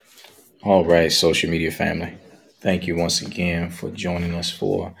All right, social media family. Thank you once again for joining us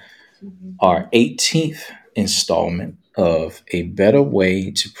for our 18th installment of A Better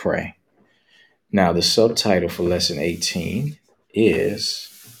Way to Pray. Now, the subtitle for lesson 18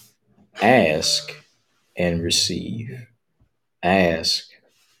 is Ask and Receive. Ask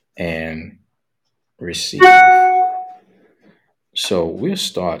and Receive. So we'll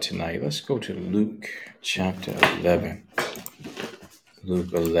start tonight. Let's go to Luke chapter 11.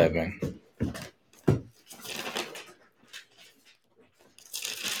 Luke 11.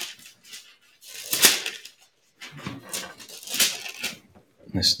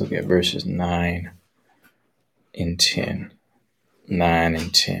 Let's look at verses 9 and 10. 9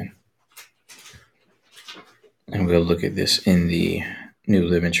 and 10. And we'll look at this in the New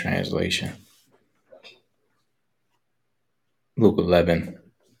Living Translation. Luke 11,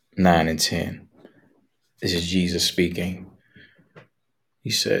 9 and 10. This is Jesus speaking. He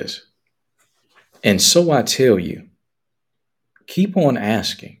says, "And so I tell you, keep on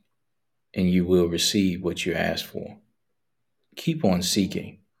asking, and you will receive what you ask for. Keep on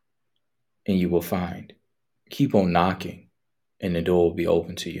seeking, and you will find. Keep on knocking, and the door will be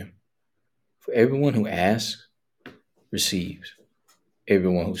open to you. For everyone who asks, receives.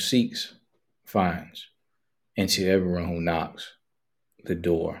 Everyone who seeks, finds. And to everyone who knocks, the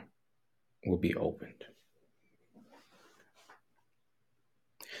door will be opened."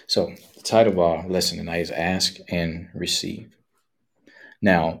 So, the title of our lesson tonight is Ask and Receive.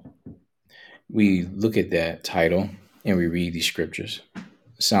 Now, we look at that title and we read these scriptures.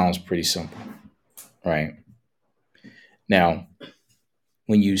 It sounds pretty simple, right? Now,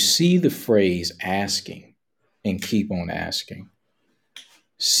 when you see the phrase asking and keep on asking,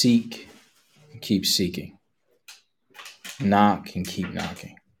 seek and keep seeking, knock and keep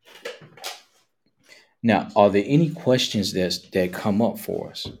knocking. Now, are there any questions that come up for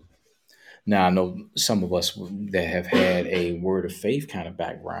us? Now, I know some of us that have had a word of faith kind of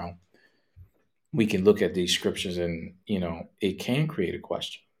background, we can look at these scriptures and, it can create a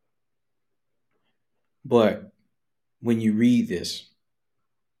question. But when you read this,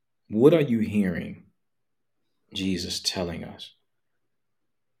 what are you hearing Jesus telling us?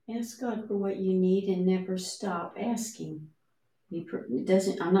 Ask God for what you need and never stop asking. It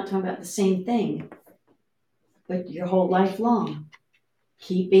doesn't. I'm not talking about the same thing, but your whole life long.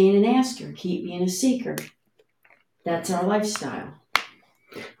 Keep being an asker. Keep being a seeker. That's our lifestyle.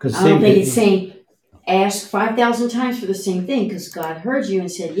 I don't think it's saying ask 5,000 times for the same thing, because God heard you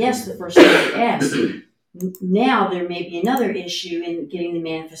and said yes the first time you asked. Now there may be another issue in getting the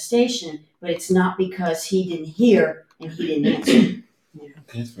manifestation, but it's not because he didn't hear and he didn't answer.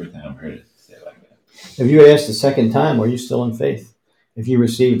 That's the first time I've heard it say like that. If you asked the second time, are you still in faith? If you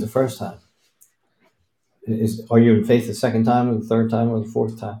received the first time, are you in faith the second time, or the third time, or the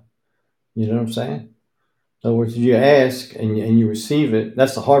fourth time? You know what I'm saying? In other words, you ask and you receive it.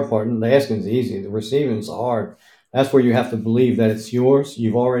 That's the hard part. The asking is easy. The receiving is hard. That's where you have to believe that it's yours.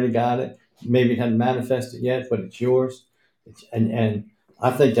 You've already got it. Maybe it hadn't manifested yet, but it's yours. And I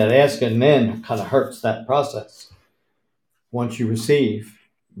think that asking then kind of hurts that process. Once you receive,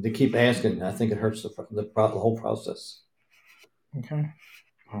 to keep asking, I think it hurts the whole process. Okay.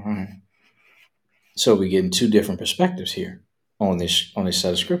 All right. So we're getting two different perspectives here on this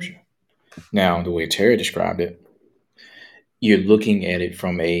set of scripture. Now, the way Terry described it, you're looking at it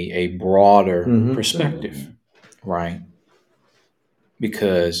from a broader perspective, right?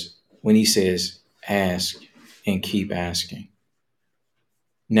 Because when he says ask and keep asking,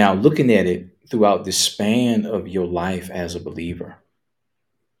 now looking at it throughout the span of your life as a believer,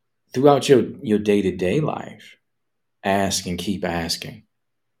 throughout your day-to-day life, ask and keep asking.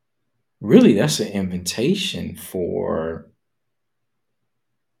 Really, that's an invitation for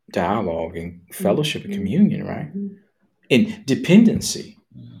dialogue and fellowship and communion, right? And dependency.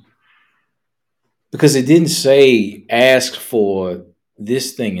 Because it didn't say ask for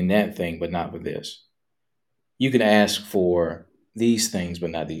this thing and that thing, but not for this. You can ask for these things,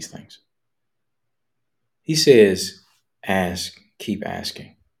 but not these things. He says, ask, keep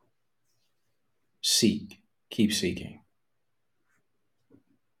asking. Seek, keep seeking.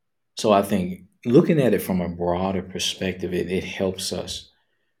 So I think looking at it from a broader perspective, it helps us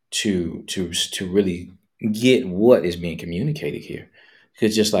to really get what is being communicated here.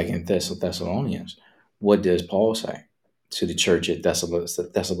 Because just like in Thessalonians, what does Paul say to the church at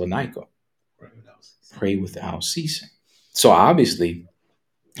Thessalonica? Pray without ceasing. So obviously,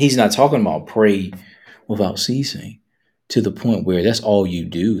 he's not talking about pray without ceasing to the point where that's all you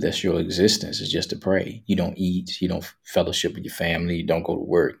do. That's your existence, is just to pray. You don't eat. You don't fellowship with your family. You don't go to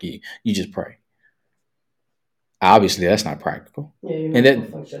work. You just pray. Obviously, that's not practical. Yeah, and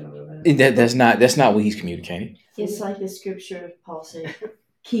that That's not what he's communicating. It's like the scripture Paul said,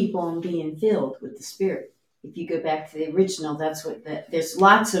 keep on being filled with the Spirit. If you go back to the original, that's what there's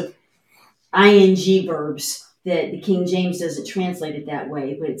lots of ing verbs that the King James doesn't translate it that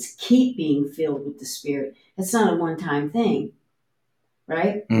way, but it's keep being filled with the Spirit. That's not a one-time thing,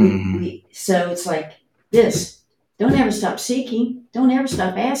 right? Mhm. So it's like this. Don't ever stop seeking. Don't ever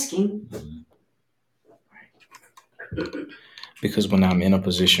stop asking. Because when I'm in a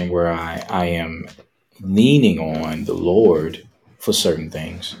position where I am leaning on the Lord for certain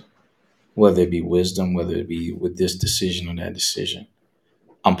things, whether it be wisdom, whether it be with this decision or that decision,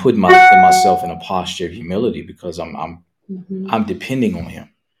 I'm putting myself in a posture of humility because I'm depending on Him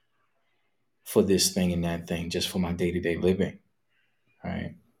for this thing and that thing, just for my day-to-day living.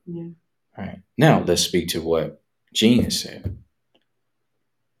 Right? Yeah. Right. Now let's speak to what Gene has said.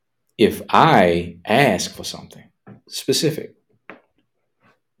 If I ask for something specific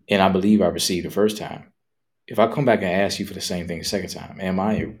and I believe I received the first time, if I come back and ask you for the same thing the second time, am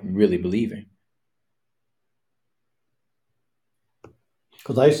I really believing?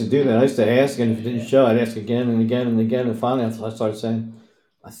 Because I used to do that. I used to ask, and if it didn't show, I'd ask again and again and again. And finally, I started saying,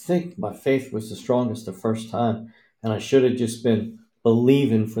 I think my faith was the strongest the first time, and I should have just been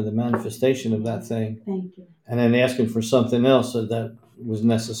believing for the manifestation of that thing. Thank you. And then asking for something else that was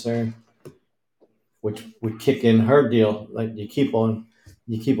necessary, which would kick in her deal. Like you keep on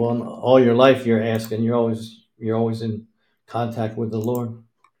all your life. You're asking. You're always in contact with the Lord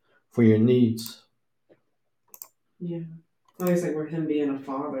for your needs. Yeah. I always think with him being a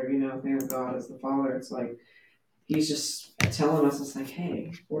father, thank God as the father, it's like he's just telling us, it's like,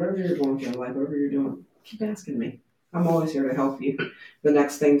 hey, whatever you're going through in life, whatever you're doing, keep asking me. I'm always here to help you. The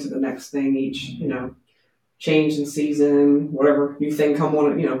next thing to the next thing, each, change in season, whatever you think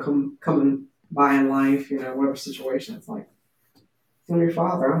coming by in life, whatever situation, it's like, I'm your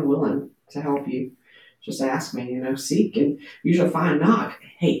father, I'm willing to help you. Just ask me, seek and you shall find, knock.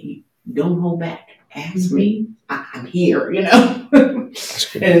 Hey, don't hold back. Ask me. I'm here, And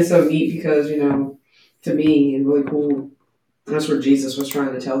it's so neat because, to me, and really cool, that's where Jesus was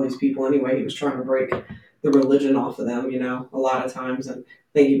trying to tell these people anyway. He was trying to break the religion off of them, a lot of times. And I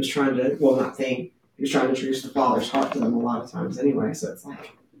think he was trying to, he was trying to introduce the Father's heart to them a lot of times anyway. So it's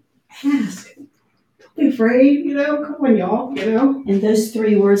like, ask. Don't be afraid, come on, y'all, And those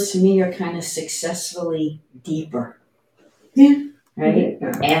three words to me are kind of successfully deeper. Yeah. Right?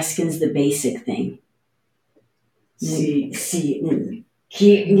 Yeah. Asking's the basic thing. Seek.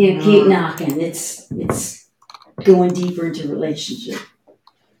 Keep knocking. It's going deeper into relationship.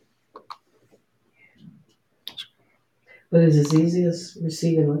 But it's as easy as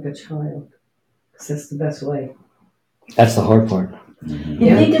receiving like a child, because that's the best way. That's the hard part. Mm-hmm.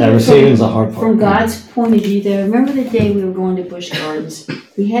 Yeah, that receiving is the hard part. From God's point of view, though, remember the day we were going to Busch Gardens?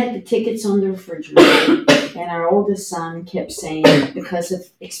 We had the tickets on the refrigerator, and our oldest son kept saying, because of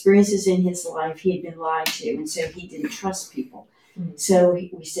experiences in his life, he had been lied to, and so he didn't trust people. Mm-hmm. So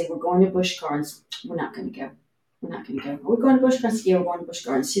we said, we're going to Busch Gardens. We're not going to go. We're not going to go. We're going to Busch Gardens. Yeah, we're going to Busch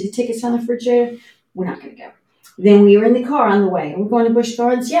Gardens. See the tickets on the refrigerator? We're not going to go. Then we were in the car on the way. We're going to Busch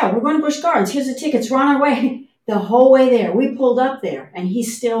Gardens. Yeah, we're going to Busch Gardens. Here's the tickets. We're on our way. The whole way there, we pulled up there, and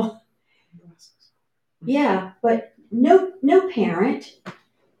he's still, yeah. But no parent,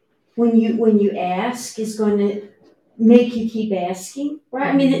 when you ask, is going to make you keep asking,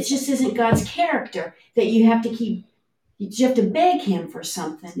 right? I mean, it just isn't God's character that you have to beg Him for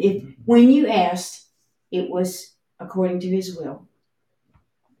something. If when you asked, it was according to His will,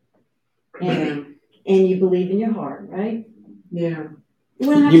 and you believe in your heart, right? Yeah. You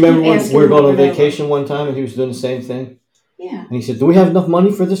remember when we were going on vacation one time and he was doing the same thing? Yeah. And he said, do we have enough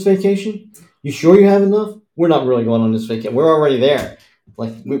money for this vacation? You sure you have enough? We're not really going on this vacation. We're already there.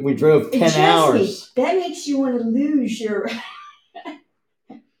 Like, we drove 10 hours. That makes you want to lose your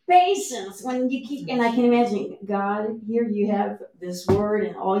patience when you keep, and I can imagine, God, here you have this word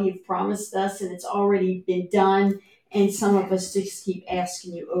and all you've promised us and it's already been done. And some of us just keep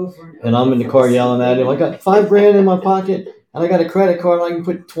asking you over and over. And I'm in the car yelling at him, I got $5,000 in my pocket. And I got a credit card I can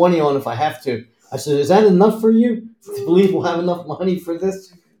put 20 on if I have to. I said, is that enough for you to believe we'll have enough money for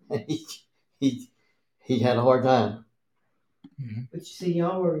this? And he had a hard time. But you see,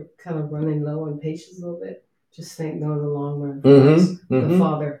 y'all were kind of running low on patience a little bit. Just think though in the long run. The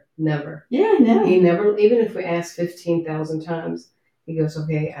Father never. Yeah, no. He never, even if we ask 15,000 times, he goes,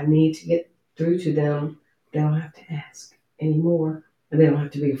 okay, I need to get through to them. They don't have to ask anymore. And they don't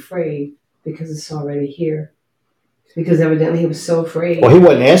have to be afraid because it's already here. Because evidently he was so afraid. Well, he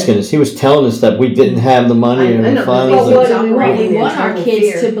wasn't asking us. He was telling us that we didn't have the money and the funds. Well, what do we want? We want our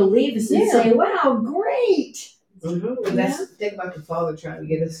kids to believe us and say, wow, great. But think about the Father trying to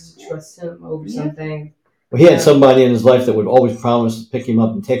get us to trust Him over something. Well, he had somebody in his life that would always promise to pick him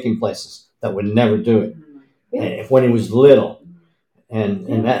up and take him places that would never do it. And when he was little,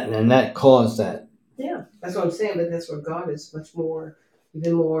 and that caused that. Yeah, that's what I'm saying. But that's where God is much more,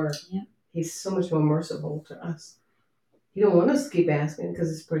 even more. Yeah. He's so much more merciful to us. He don't want us to keep asking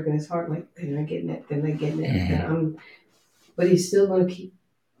because it's breaking his heart. Like they're not getting it, they're not getting it. Mm-hmm. But he's still going to keep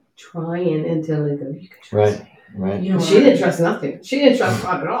trying until they go. You can trust me. Right. You know, she didn't trust nothing. She didn't trust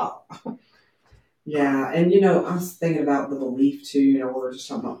God at all. Yeah, and I was thinking about the belief too. We were just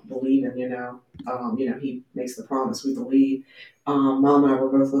talking about believing. He makes the promise. We believe. Mom and I were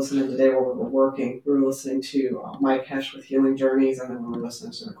both listening today while we were working. We were listening to Mike Hesh with Healing Journeys, and then we were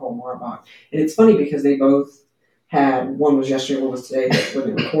listening to Nicole Marbach. And it's funny because they both had, one was yesterday, one was today, but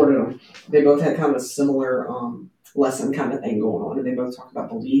when they recorded them, they both had kind of a similar lesson kind of thing going on, and they both talked about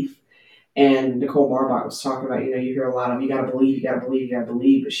belief. And Nicole Marbach was talking about, you hear a lot of, you got to believe, you got to believe, you got to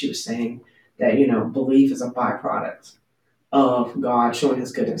believe, but she was saying that, belief is a byproduct of God showing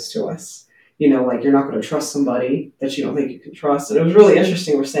his goodness to us. Like you're not going to trust somebody that you don't think you can trust. And it was really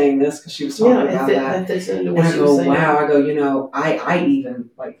interesting we're saying this because she was talking about that. And I go, wow, I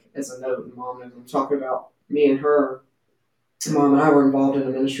even, like, as a note, and Mom, and I'm talking about me and her, Mom and I were involved in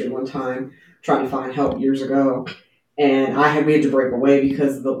a ministry one time trying to find help years ago. And we had to break away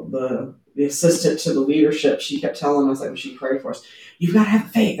because the assistant to the leadership, she kept telling us, like, when she prayed for us, you've got to have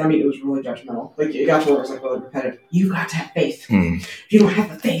faith. I mean, it was really judgmental. Like, it got to where it was like really repetitive. You've got to have faith. If you don't have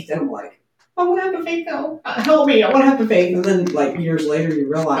the faith, then I'm like, I want to have the faith though. Help me. I want to have the faith. And then, like, years later, you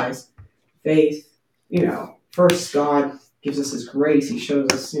realize faith, first God gives us his grace. He shows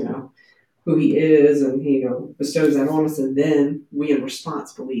us, who he is, and he, bestows that on us. And then we, in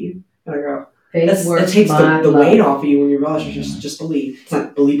response, believe. And I go, that takes the weight off of you when you realize you just believe. It's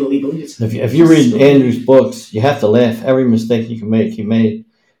not believe. If you read Andrew's books, you have to laugh. Every mistake you can make, he made.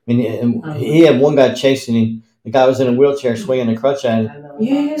 I mean, he had one guy chasing him. The guy was in a wheelchair swinging a crutch at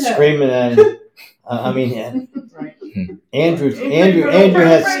him, screaming at him. Andrew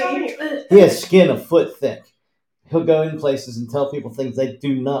has skin a foot thick. He'll go in places and tell people things they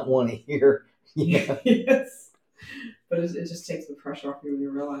do not want to hear. Yes. But it just takes the pressure off you when you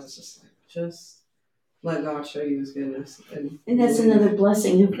realize it's just let God show you his goodness. And that's another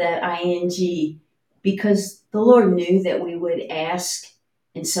blessing of that ing, because the Lord knew that we would ask,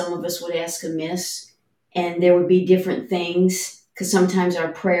 and some of us would ask amiss, and there would be different things, because sometimes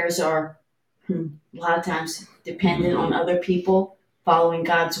our prayers are a lot of times dependent on other people following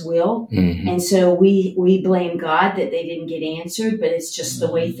God's will. And so we blame God that they didn't get answered, but it's just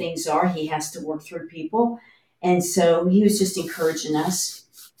the way things are. He has to work through people. And so he was just encouraging us,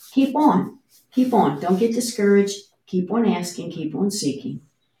 keep on, don't get discouraged, keep on asking, keep on seeking.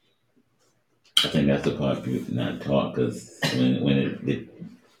 I think that's the part people not taught, because when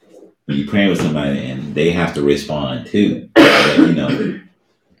you're praying with somebody and they have to respond too, I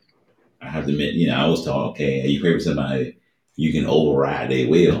have to admit, I was taught, okay, you pray with somebody, you can override their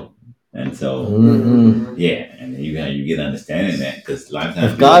will. And so, and you get understanding that, because a lot of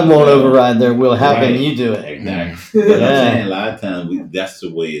times, if God won't override their will, how can you do it? Exactly. But I'm saying a lot of times that's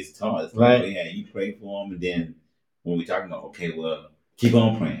the way it's taught. It's like, you pray for them, and then when we're talking about, okay, well, keep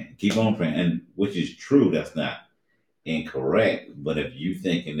on praying, and which is true, that's not incorrect. But if you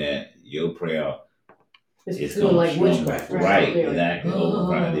thinking that your prayer is going like witchcraft, right, exactly,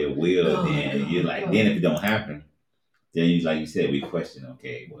 override their will, then you're like, then if it don't happen, then you, like you said, we question,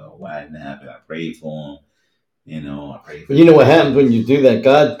 okay, well, why didn't it happen? I prayed for him, I prayed for him. You know what happens when you do that?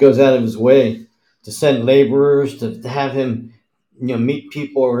 God goes out of his way to send laborers, to have him, meet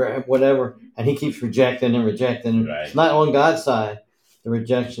people or whatever, and he keeps rejecting and rejecting. Right. It's not on God's side, the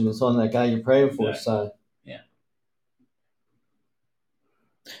rejection. It's on that guy you're praying for side. Yeah.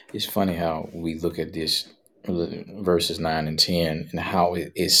 It's funny how we look at this, verses 9 and 10, and how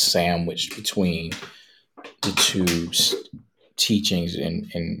it is sandwiched between the two teachings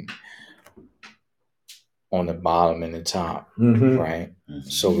and on the bottom and the top, right?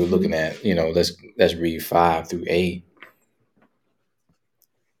 So we're looking at, let's read 5 through 8.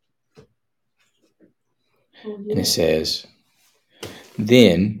 And it says,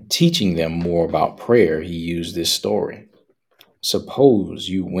 then teaching them more about prayer, he used this story. Suppose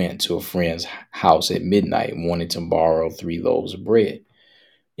you went to a friend's house at midnight, wanting to borrow 3 loaves of bread,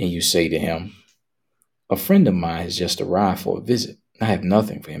 and you say to him, a friend of mine has just arrived for a visit. I have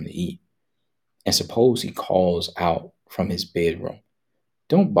nothing for him to eat. And suppose he calls out from his bedroom,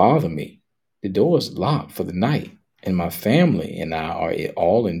 don't bother me. The door is locked for the night, and my family and I are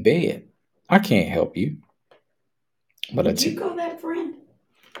all in bed. I can't help you. But Did you call that friend?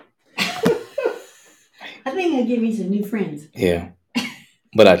 I think I'll give me some new friends. Yeah.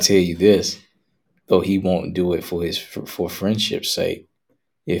 But I tell you this, though he won't do it for friendship's sake.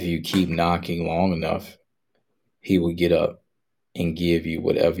 If you keep knocking long enough, he will get up and give you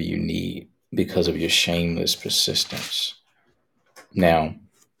whatever you need because of your shameless persistence. Now,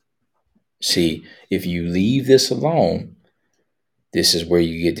 see, if you leave this alone, this is where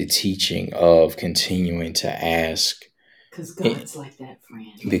you get the teaching of continuing to ask. Because God's like that,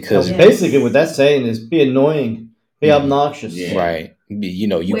 friend. Because So basically what that's saying is be annoying, be obnoxious. Yeah. right, you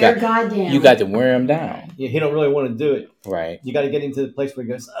Wear God down. you got to wear him down. Yeah, he don't really want to do it. Right. You got to get him to the place where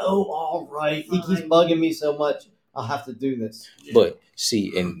he goes, oh, all right. He keeps bugging me so much. I'll have to do this. But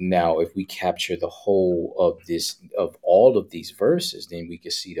see, and now if we capture the whole of all of these verses, then we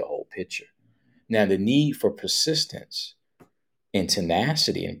can see the whole picture. Now, the need for persistence and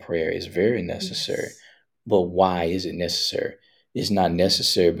tenacity in prayer is very necessary. Yes. But why is it necessary? It's not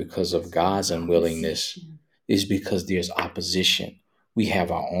necessary because of God's unwillingness. It's because there's opposition. We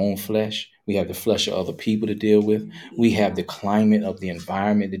have our own flesh. We have the flesh of other people to deal with. We have the climate of the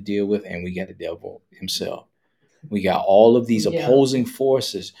environment to deal with, and we got the devil himself. We got all of these opposing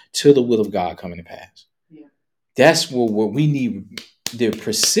forces to the will of God coming to pass. Yeah. That's where we need the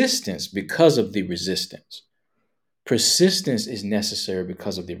persistence because of the resistance. Persistence is necessary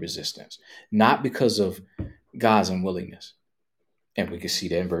because of the resistance, not because of God's unwillingness. And we can see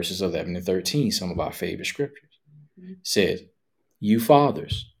that in verses 11 and 13, some of our favorite scriptures. It says, you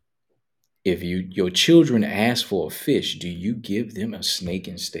fathers, if your children ask for a fish, do you give them a snake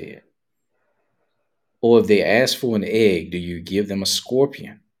instead? Or if they ask for an egg, do you give them a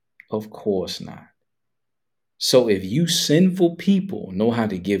scorpion? Of course not. So if you sinful people know how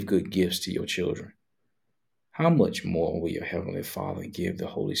to give good gifts to your children, how much more will your heavenly Father give the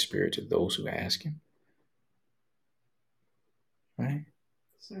Holy Spirit to those who ask him? Right?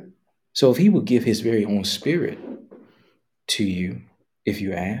 So if he would give his very own spirit to you, if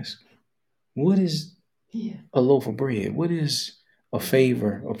you ask, what is a loaf of bread? What is a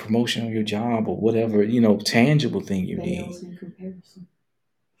favor, a promotion on your job, or whatever, tangible thing you need? In comparison.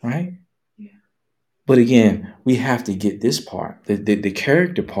 Right? Yeah. But again, we have to get this part, the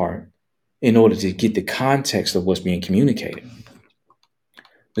character part, in order to get the context of what's being communicated.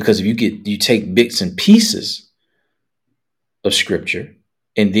 Because if you take bits and pieces of scripture,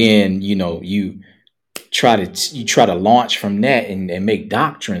 and then you try to launch from that and make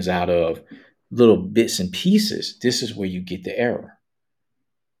doctrines out of little bits and pieces, this is where you get the error.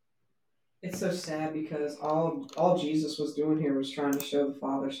 It's so sad because all Jesus was doing here was trying to show the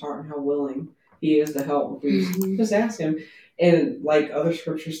Father's heart and how willing he is to help. If we just ask him. And like other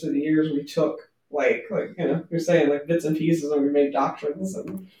scriptures through the years, we took like you're saying, like bits and pieces, and we made doctrines that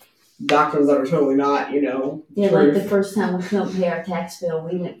are totally not, Yeah, truth. like the first time we couldn't pay our tax bill,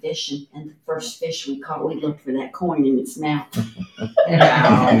 we went fishing, and the first fish we caught, we looked for that coin in its mouth.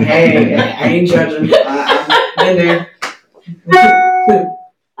 Hey, I ain't judging. I've been there.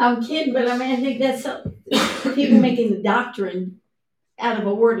 I'm kidding, but I think that's people making the doctrine out of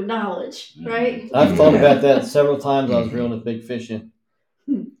a word of knowledge, right? I've thought about that several times. I was reeling a big fish in.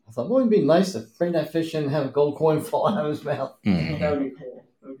 I thought, wouldn't it be nice to bring that fish in and have a gold coin fall out of his mouth? That would be cool.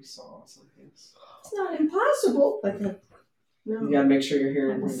 That would be so awesome. Yes. It's not impossible, but You gotta make sure you're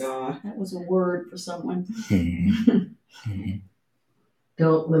hearing from God. that was a word for someone.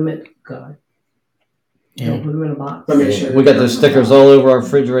 Don't limit God. Don't put him in a box. But make sure We got those stickers all over our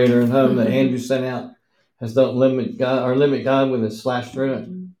refrigerator at home that Andrew sent out. As don't limit God, or limit God with a slash through it.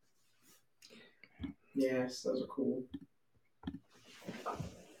 Yes, those are cool.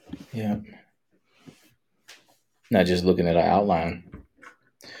 Yeah. Now, just looking at our outline,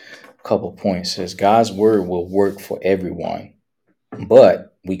 a couple points says God's word will work for everyone,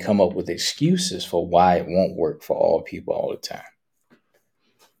 but we come up with excuses for why it won't work for all people all the time.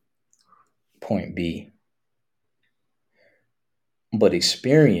 Point B. But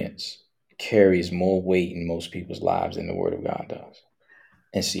experience carries more weight in most people's lives than the word of God does.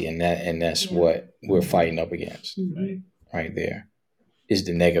 And see, and that's what we're fighting up against. Right there is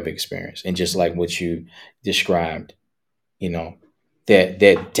the negative experience. And just like what you described,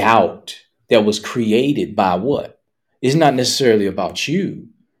 that doubt that was created by what? It's not necessarily about you.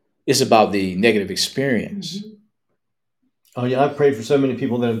 It's about the negative experience. Oh yeah, I've prayed for so many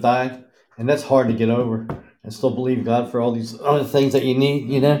people that have died, and that's hard to get over. And still believe God for all these other things that you need,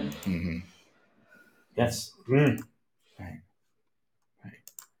 Mm-hmm. That's right.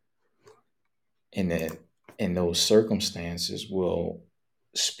 And those circumstances will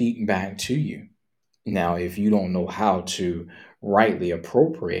speak back to you. Now, if you don't know how to rightly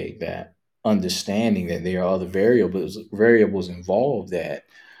appropriate that, understanding that there are other variables involved that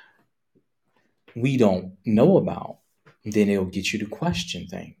we don't know about, then it'll get you to question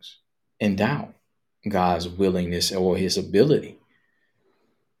things and doubt God's willingness or his ability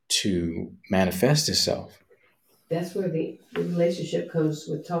to manifest itself. That's where the relationship comes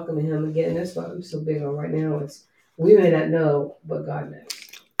with talking to him again. That's what I'm so big on right now. Is we may not know, but God knows.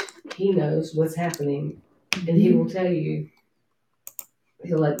 He knows what's happening, and he will tell you.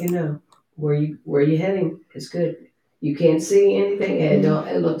 He'll let you know where you heading is good. You can't see anything, and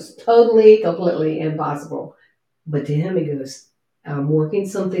it looks totally, completely impossible. But to him, he goes, "I'm working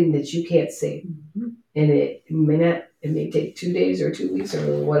something that you can't see, and it may not. It may take 2 days or 2 weeks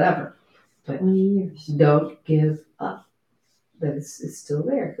or whatever. But 20 years. Don't give up. That it's still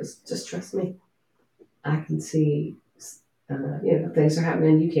there. Because just trust me. I can see. Things are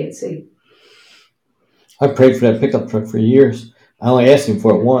happening you can't see. I prayed for that pickup truck for years. I only asked him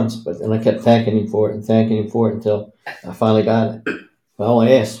for it once, and I kept thanking him for it until I finally got it. I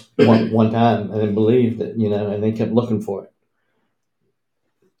only asked one time and then believed that, and then kept looking for it.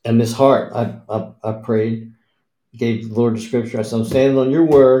 And this heart, I prayed, gave the Lord the scripture. I said, I'm standing on your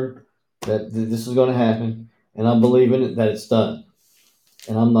word that this is going to happen, and I'm believing it, that it's done.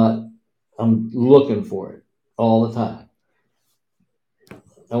 And I'm looking for it all the time.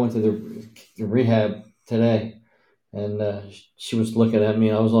 I went to the rehab today, and she was looking at me,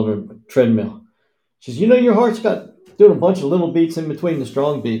 and I was on a treadmill. She says, your heart's got doing a bunch of little beats in between the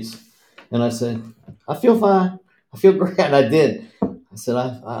strong beats. And I said, I feel fine. I feel great. And I did. I said,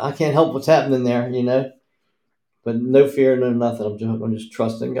 I can't help what's happening there, but no fear, no nothing. I'm just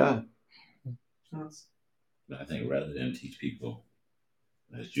trusting God. I think rather than teach people,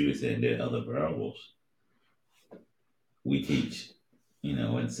 as Julie said, there are other parables. We teach,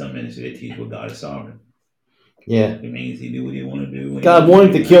 in some ministry they teach what God is sovereign. Yeah. It means he knew what he wanted to do. God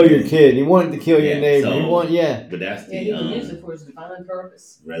wanted to kill your kid. He wanted to kill your neighbor. So, But that's the he will use it for his divine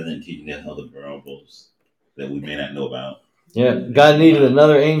purpose. Rather than teaching the other parables that we may not know about. Yeah. God needed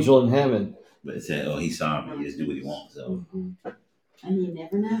another angel in heaven. But it said, he's sovereign. He just do what he wants. So. And you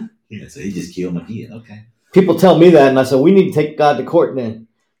never know. Yeah, so he just killed my kid. Okay. People tell me that, and I said, we need to take God to court then,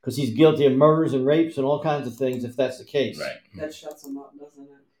 because he's guilty of murders and rapes and all kinds of things if that's the case. Right. That shuts him up, doesn't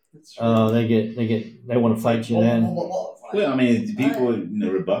it? They want to fight you then. Well, I mean, people,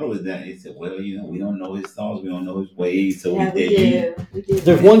 rebuttal is that they said, well, we don't know his thoughts, we don't know his ways, so we do.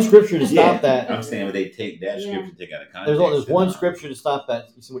 There's one scripture to stop that. I'm saying when they take that scripture, take out of context. There's one scripture to stop that.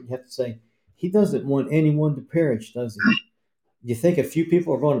 You see what you have to say. He doesn't want anyone to perish, does he? You think a few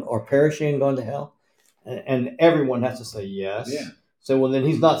people are perishing and going to hell, and everyone has to say yes. Yeah. So well, then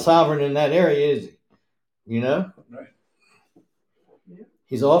he's not sovereign in that area, is he? Right. Yeah.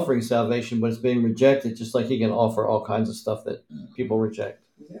 He's offering salvation, but it's being rejected, just like he can offer all kinds of stuff that people reject.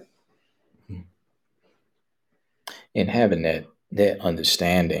 Yeah. And having that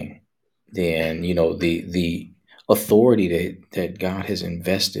understanding, then the authority that God has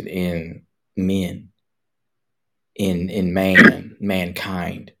invested in men, in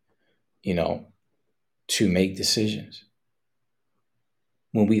mankind, to make decisions.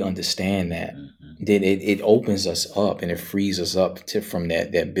 When we understand that, then it opens us up and it frees us up from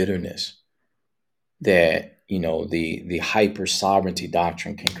that bitterness that the hyper sovereignty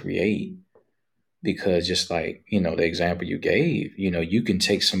doctrine can create. Because just like the example you gave, you can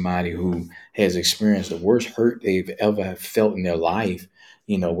take somebody who has experienced the worst hurt they've ever felt in their life,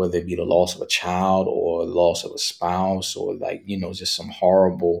 whether it be the loss of a child or the loss of a spouse or just some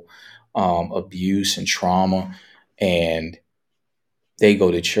horrible abuse and trauma, and they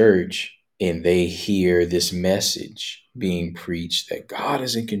go to church and they hear this message being preached that God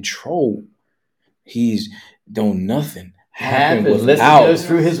is in control. He's done nothing happen without it goes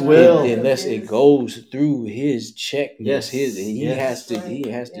through his will. Unless it goes through his checklist. Yes. He has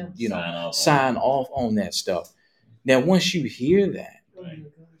to sign off on that stuff. Now, once you hear that,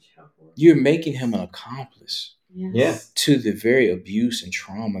 you're making him an accomplice. Yes. To the very abuse and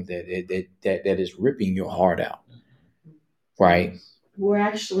trauma that is ripping your heart out. Right? We're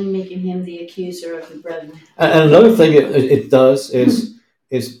actually making him the accuser of the brethren. And another thing it does is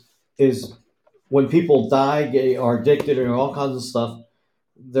when people die or addicted or all kinds of stuff,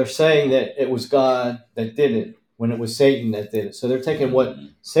 they're saying that it was God that did it when it was Satan that did it. So they're taking what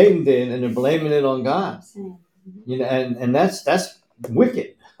Satan did and they're blaming it on God. And that's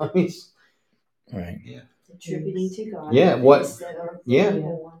wicked. I mean, right. Yeah. Attributing to God. Yeah. What? Yeah.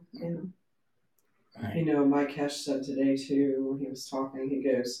 Mike Hesh said today too when he was talking. He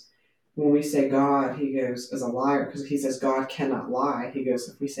goes, when we say God, he goes, is a liar, because he says God cannot lie. He goes,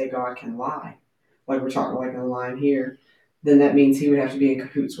 if we say God can lie, like we're talking like in the line here, then that means he would have to be in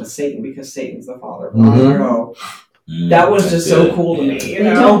cahoots with Satan because Satan's the father of lies. That was That's just so good. cool to Yeah. me. They You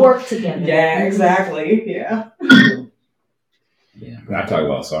know? don't work together. Yeah, exactly. Yeah. Yeah, I talk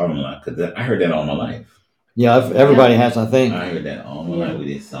about sorrow a lot because I heard that all my life. Yeah, everybody has, I think. I heard that all my Yeah. life. We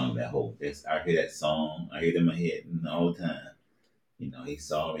did song that whole. I hear that song. I hear it in my head all the time. You know, he's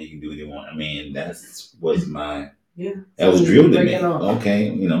sorry. He can do what he wants. I mean, that's was my. Yeah. That was drilled in me. Breaking off. Okay,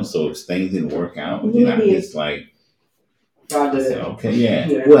 you know, so if things didn't work out, You then I need just like. God I did said, it. okay, yeah.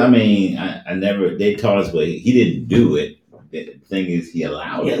 Yeah. Well, I mean, I never. They taught us, but he didn't do it. The thing is, he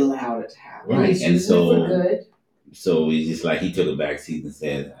allowed He it. allowed it to happen. Right, He's and using it for so. good. So it's just like he took a back seat and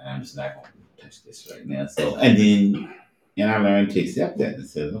said, I'm just not going to touch this right now. So, and I learned to accept that and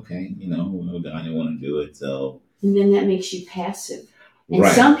said, okay, you know, well, God didn't want to do it. So, And then that makes you passive. And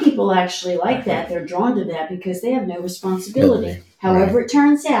right. some people actually like that. They're drawn to that because they have no responsibility. Right. However it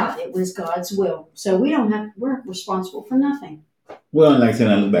turns out, it was God's will. So we're responsible for nothing. Well, like I said,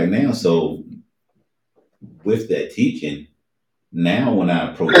 I look back now. So with that teaching, now when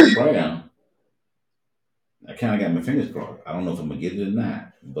I approach prayer, I kind of got my fingers crossed. I don't know if I'm going to get it or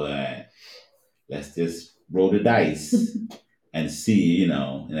not, but let's just roll the dice and see, you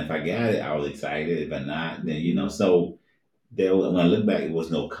know. And if I got it, I was excited. If I not, then, you know, so there, when I look back, it was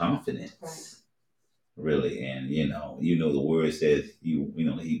no confidence, really. And, you know, the word says, you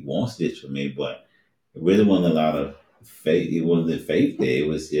know, he wants this for me, but it really wasn't a lot of faith. It wasn't faith there. It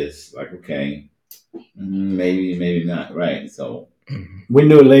was just like, okay, maybe not. Right. So, We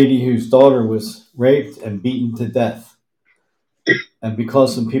knew a lady whose daughter was raped and beaten to death. And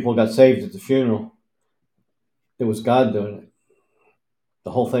because some people got saved at the funeral, it was God doing it.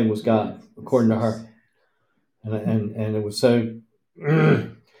 The whole thing was God, according to her. And it was so.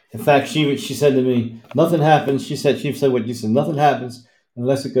 In fact, she said to me, "Nothing happens." She said what you said. Nothing happens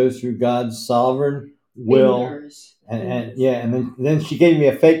unless it goes through God's sovereign will. And then she gave me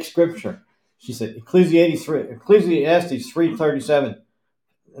a fake scripture. She said Ecclesiastes 3:37,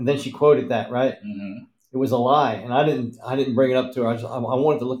 and then she quoted that, right? mm-hmm. It was a lie, and I didn't bring it up to her. I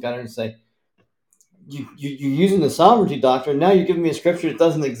wanted to look at her and say, you're using the sovereignty doctrine. Now you're giving me a scripture that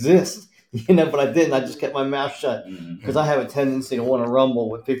doesn't exist. You know, but I didn't. I just kept my mouth shut because I have a tendency to want to rumble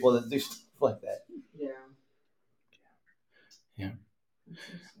with people that do stuff like that. Yeah.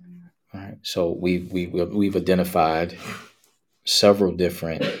 All right. So we've identified several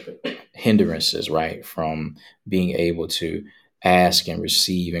different hindrances, right, from being able to ask and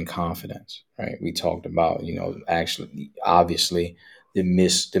receive in confidence. Right. We talked about, you know, actually, obviously, the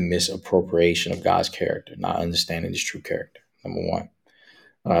misappropriation of God's character, not understanding His true character. Number one.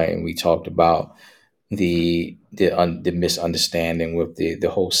 All right, and we talked about the misunderstanding with the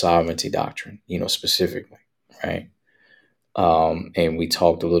whole sovereignty doctrine, you know, specifically, right? And we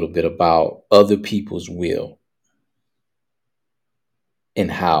talked a little bit about other people's will and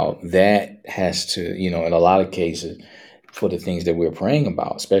how that has to, you know, in a lot of cases, for the things that we're praying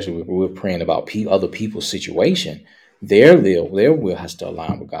about, especially when we're praying about other people's situation, their will has to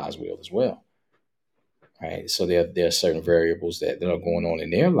align with God's will as well. Right. So there are certain variables that are going on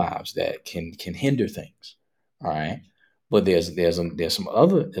in their lives that can hinder things. All right. But there's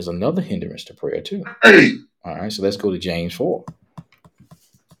another hindrance to prayer too. All right. So let's go to James 4.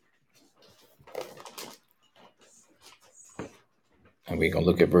 And we're going to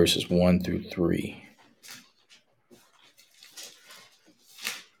look at verses 1 through 3.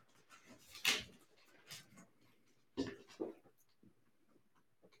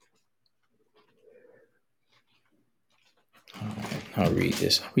 I'll read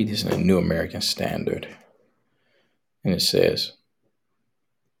this. I'll read this in the New American Standard. And it says,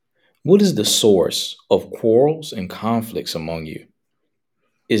 "What is the source of quarrels and conflicts among you?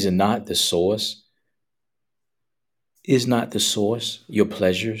 Is not the source your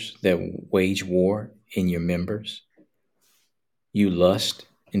pleasures that wage war in your members? You lust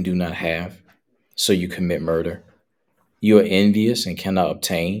and do not have, so you commit murder. You are envious and cannot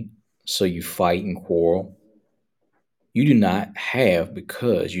obtain, so you fight and quarrel. You do not have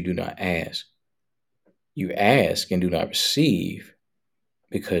because you do not ask. You ask and do not receive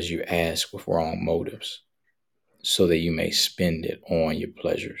because you ask with wrong motives, so that you may spend it on your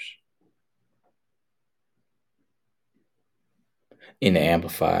pleasures." In the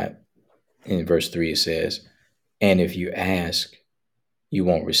Amplified, in verse 3, it says, "And if you ask, you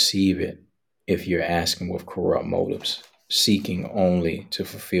won't receive it if you're asking with corrupt motives, seeking only to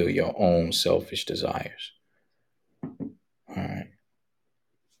fulfill your own selfish desires." All right.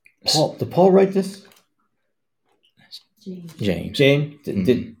 Did Paul write this? James.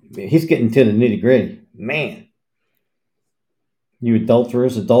 He's getting to the nitty gritty. Man. You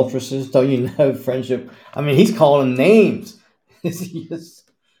adulterers, adulteresses, don't you know friendship? I mean, he's calling them names.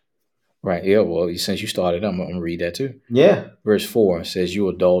 Right. Yeah. Well, since you started, I'm going to read that too. Yeah. Verse 4 says, "You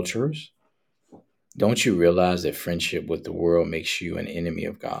adulterers, don't you realize that friendship with the world makes you an enemy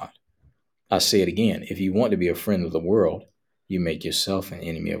of God?" I say it again. If you want to be a friend of the world, you make yourself an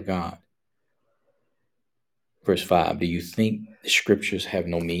enemy of God. Verse 5, do you think the scriptures have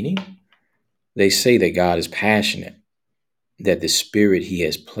no meaning? They say that God is passionate, that the spirit he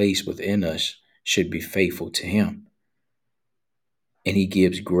has placed within us should be faithful to him. And he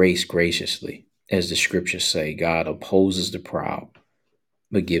gives grace graciously. As the scriptures say, God opposes the proud,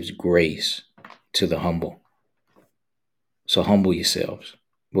 but gives grace to the humble. So humble yourselves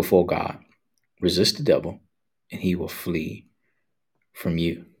before God. Resist the devil, and he will flee from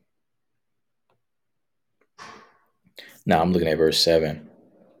you. Now I'm looking at verse 7,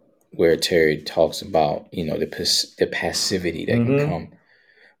 where Terry talks about, the passivity that can come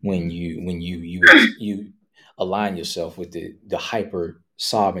when you align yourself with the hyper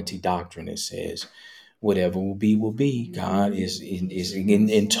sovereignty doctrine that says whatever will be will be. God is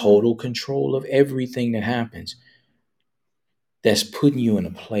in total control of everything that happens. That's putting you in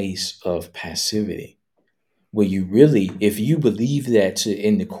a place of passivity, where you really, if you believe that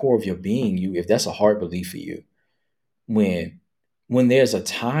in the core of your being, if that's a hard belief for you, when there's a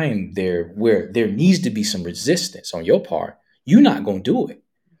time there where there needs to be some resistance on your part, you're not going to do it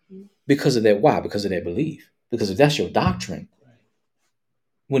because of that. Why? Because of that belief. Because if that's your doctrine,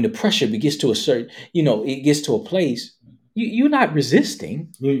 when the pressure gets to a certain, it gets to a place, you're not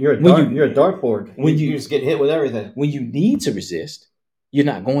resisting. You're a dartboard. When you just get hit with everything. When you need to resist, you're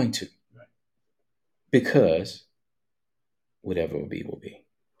not going to, because whatever will be, will be.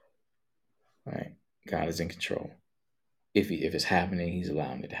 Right? God is in control. If it's happening, he's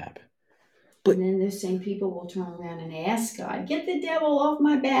allowing it to happen. But then those same people will turn around and ask God, "Get the devil off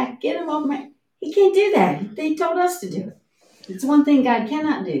my back. Get him off my..." He can't do that. They told us to do it. It's one thing God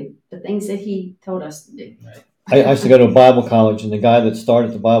cannot do, the things that he told us to do. Right. I used to go to a Bible college, and the guy that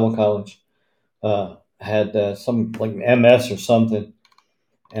started the Bible college had some like MS or something.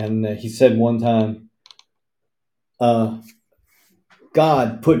 And he said one time,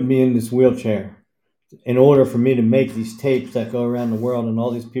 God put me in this wheelchair in order for me to make these tapes that go around the world and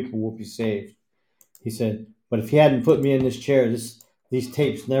all these people will be saved. He said, but if he hadn't put me in this chair, these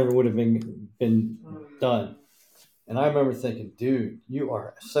tapes never would have been done. And I remember thinking, dude, you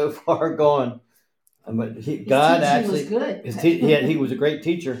are so far gone. But God actually was good. He was a great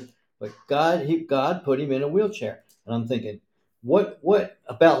teacher, but God put him in a wheelchair. And I'm thinking, what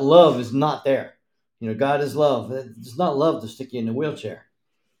about love is not there? God is love. It's not love to stick you in a wheelchair.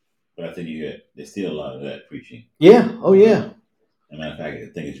 But I think there's still a lot of that preaching. Yeah. Oh, yeah. As a matter of fact, I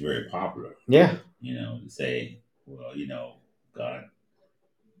think it's very popular. Yeah. To say, well, God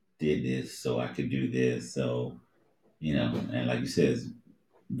did this so I could do this. So, and like you said, it's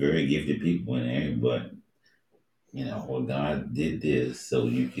very gifted people in there, but, well, God did this so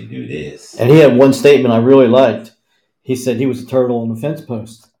you could do this. And he had one statement I really liked. He said he was a turtle on the fence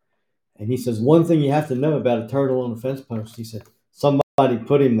post. And he says, one thing you have to know about a turtle on the fence post, he said, somebody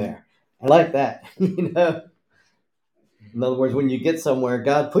put him there. I like that. In other words, when you get somewhere,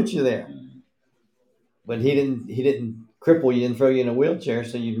 God put you there. But he didn't cripple you and throw you in a wheelchair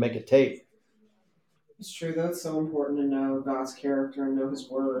so you'd make a tape. It's true. That's so important to know God's character and know his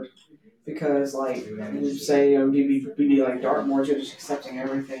word. Because, like, you say, we'd be like dartboards, you're just accepting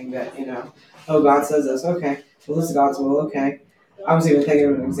everything that, oh, God says this, okay. Well, this is God's will, okay. I was even thinking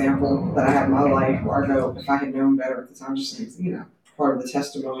of an example that I had in my life where I go, if I had known better at the time, just, part of the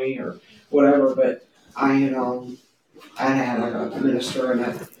testimony or whatever, but I had like a minister, and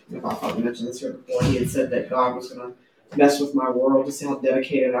I'll probably mention this here before, he had said that God was going to mess with my world to see how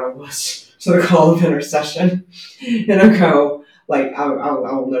dedicated I was to the call of intercession. And I go, like, I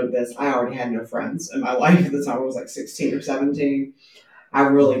will note this, I already had no friends in my life at the time. I was like 16 or 17. I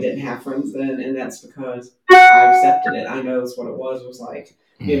really didn't have friends then, and that's because I accepted it. I know that's what it was. It was like,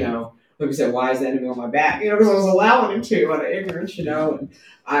 like I said, why is the enemy on my back? Because I was allowing him to out of ignorance, and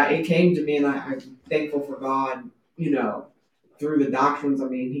it came to me, and I'm thankful for God, through the doctrines. I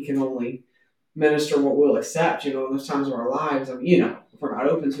mean, he can only minister what we'll accept, in those times of our lives. I mean, if we're not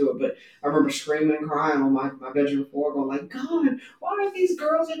open to it. But I remember screaming and crying on my bedroom floor, going like, God, why are these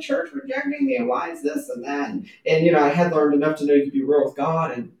girls at church rejecting me? And why is this and that? And I had learned enough to know you could be real with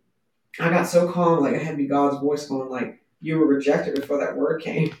God. And I got so calm, like it had to be God's voice going like, you were rejected before that word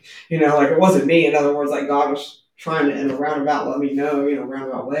came. Like it wasn't me. In other words, like God was trying to, in a roundabout, let me know,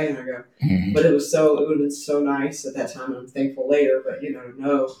 roundabout way. And I go, but it would have been so nice at that time. And I'm thankful later, but, to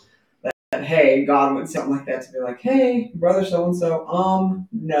know hey, God would something like that to be like, hey, brother so and so,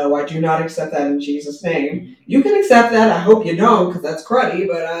 no, I do not accept that in Jesus' name. You can accept that. I hope you don't, because that's cruddy.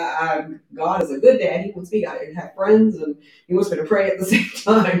 But God is a good dad. He wants me to have friends, and He wants me to pray at the same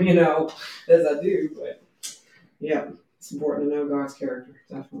time, as I do. But yeah, it's important to know God's character,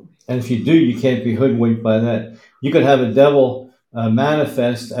 definitely. And if you do, you can't be hoodwinked by that. You could have a devil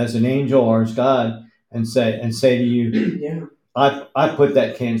manifest as an angel or as God and say to you, Yeah. I put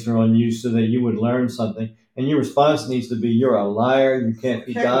that cancer on you so that you would learn something. And your response needs to be, you're a liar. You can't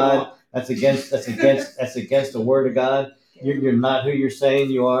be God. That's against the word of God. You're not who you're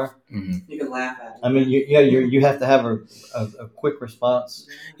saying you are. Mm-hmm. You can laugh at it. I mean, you have to have a quick response.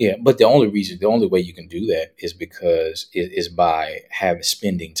 Yeah, but the only way you can do that is because is by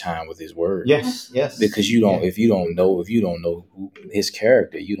spending time with His Word. Yes. Because if you don't know who His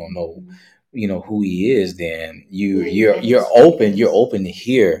character, you don't know, who He is, then you're open to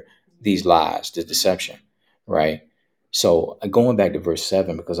hear these lies, the deception, right? So going back to verse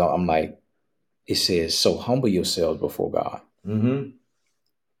 7, because I'm like, it says, so humble yourselves before God, Mm-hmm.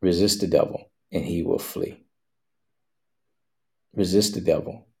 resist the devil, and he will flee. Resist the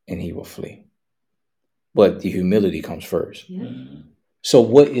devil, and he will flee. But the humility comes first. Yeah. So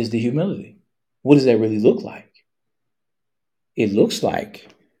what is the humility? What does that really look like? It looks like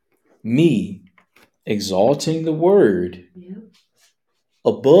me exalting the word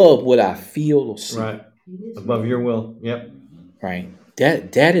above what I feel or see. Right. Above your will. Yep. Right.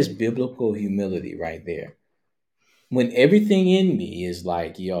 That is biblical humility right there. When everything in me is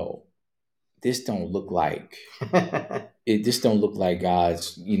like, yo, this don't look like this don't look like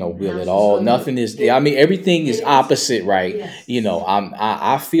God's, will at all. Nothing is. Everything is opposite, right? Yes.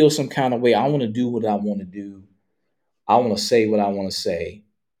 I feel some kind of way. I want to do what I want to do. I want to say what I want to say.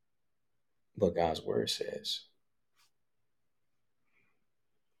 But God's word says.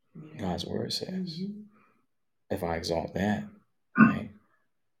 God's word says. If I exalt that, right?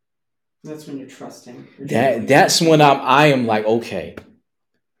 That's when you're trusting. That's when I am like, okay.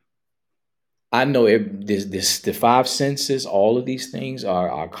 I know the five senses, all of these things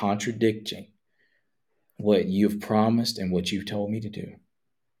are contradicting what you've promised and what you've told me to do.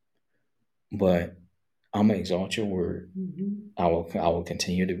 But I'm gonna exalt your word. I will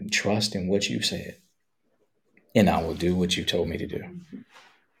continue to trust in what you said, and I will do what you told me to do.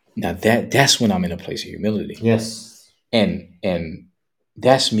 Now that's when I'm in a place of humility. Yes, and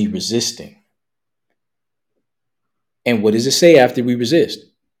that's me resisting. And what does it say after we resist?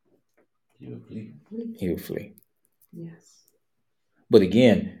 He will flee. He will flee. Yes. But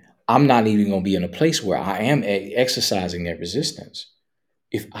again, I'm not even going to be in a place where I am exercising that resistance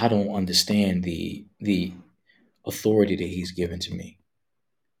if I don't understand the authority that He's given to me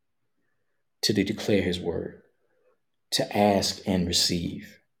to declare His word, to ask and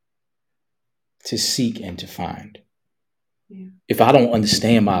receive, to seek and to find. Yeah. If I don't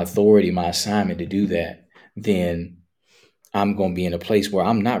understand my authority, my assignment to do that, then I'm going to be in a place where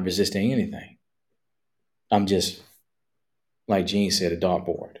I'm not resisting anything. I'm just, like Gene said, a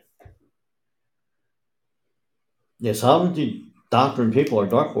dartboard. Yeah, sovereignty doctrine people are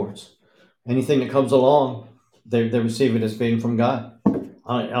dartboards. Anything that comes along, they receive it as being from God.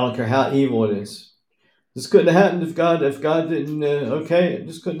 I don't care how evil it is. This couldn't have happened if God didn't. Okay, it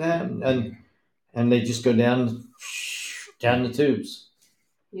just couldn't happen, and they just go down the tubes.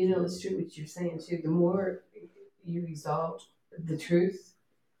 It's true what you're saying too. The more you exalt the truth,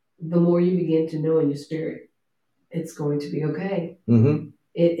 the more you begin to know in your spirit it's going to be okay. Mm-hmm.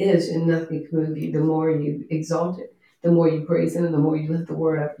 It is, and nothing can move you. The more you exalt it, the more you praise Him, and the more you lift the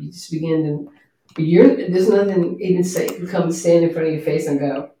word up, you just begin to. There's nothing even say can come stand in front of your face and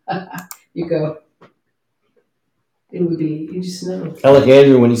go. You go. It would be. You just know. I like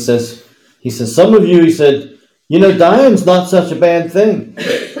Andrew when he says, some of you, he said, dying's not such a bad thing.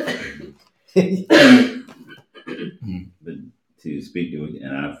 But to speak to it,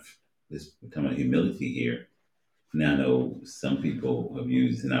 and I've this become a humility here. Now I know some people have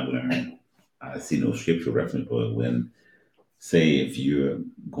used, and I've learned. I see no scripture reference, but when say if you're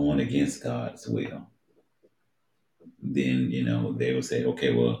going against God's will, then they will say,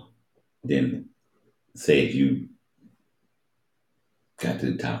 okay, well, then say if you got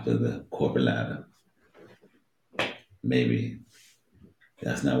to the top of the corporate ladder, maybe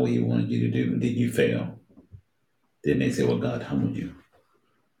that's not what He wanted you to do, and then you fail. Then they say, well, God humbled you.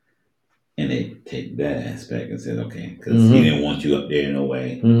 And they take that aspect and say, okay, because He didn't want you up there in no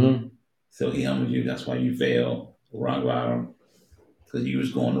way. Mm-hmm. So He humbled you. That's why you failed rock bottom, because you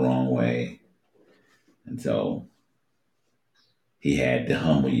was going the wrong way. And so He had to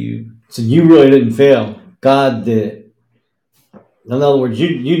humble you. So you really didn't fail. God did. In other words,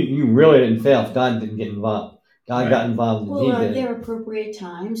 you really didn't fail if God didn't get involved. God Right. got involved and Well, he are did. there appropriate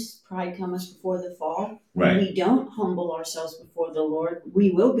times? Pride cometh before the fall. Right. When we don't humble ourselves before the Lord, we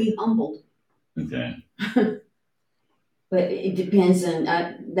will be humbled. Okay. But it depends on,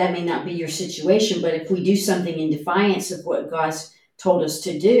 that may not be your situation, but if we do something in defiance of what God's told us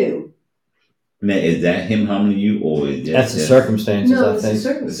to do, Now, is that him humbling you, or is that That's the just circumstances, No, I it's a think. the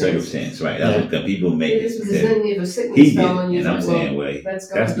circumstance. circumstance? Right. That's Yeah. what because people make It it. is because Say, then if a he sickness did, fell on you, and I'm it's like, saying, well, well, that's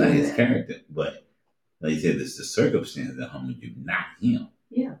God that's not doing his that. character. But like you said, it's the circumstance that humbled you, not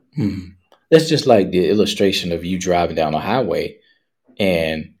him. That's just like the illustration of you driving down the highway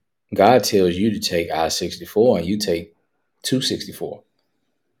and God tells you to take I-64 and you take 264.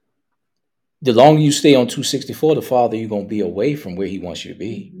 The longer you stay on 264, the farther you're going to be away from where he wants you to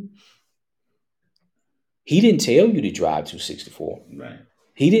be. He didn't tell you to drive 264. Right.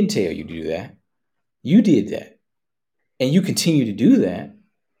 He didn't tell you to do that. You did that. And you continue to do that.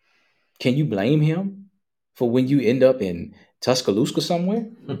 Can you blame him for when you end up in Tuscaloosa somewhere?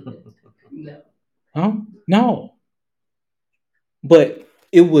 No. Huh? No. But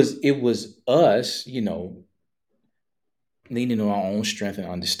it was us, leaning on our own strength and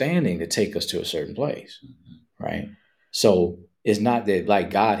understanding to take us to a certain place. Right? So it's not that like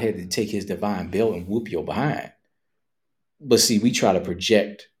God had to take his divine belt and whoop your behind. But see, we try to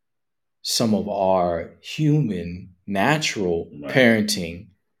project some of our human, natural Right. parenting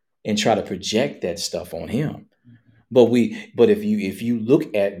and try to project that stuff on him. But if you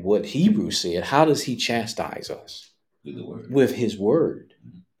look at what Hebrews said, how does he chastise us? With the word. With his word.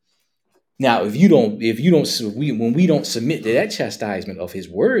 Now, when we don't submit to that chastisement of his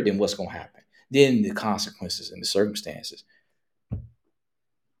word, then what's going to happen? Then the consequences and the circumstances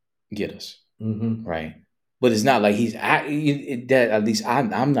get us. Mm-hmm. Right? But it's not like at least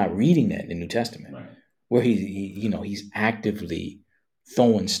I'm not reading that in the New Testament, Right. where he's actively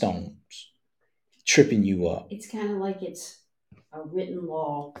throwing stones, tripping you up. it's kind of like it's a written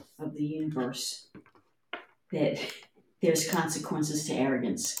law of the universe that there's consequences to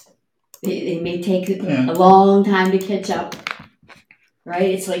arrogance. It may take a long time to catch up, right?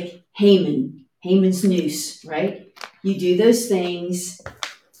 It's like Haman's noose, right? You do those things,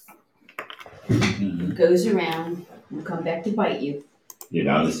 Mm-hmm. it goes around, will come back to bite you.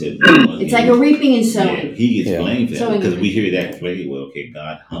 Yeah, I said It's like a reaping and Yeah, sowing. he gets Yeah. blamed for that Sowing because and we hear reaping. that phrase. Well, okay,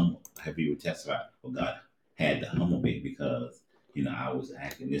 God humble. Have people testified? Well, God had to humble me because I was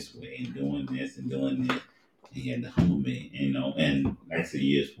acting this way and doing this and doing this. He had to humble me, and like I said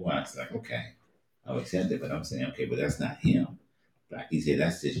years before, I was like, okay, I'll accept it, but I'm saying, okay, but that's not him. Like he said,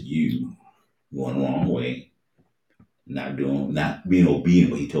 that's just you going the wrong way, not being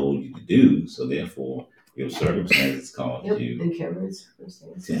obedient what he told you to do. So therefore, your circumstances caused Yep. you And Cameron's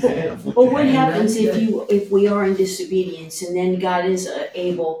circumstance. to have. Well, what you have. happens if we are in disobedience and then God is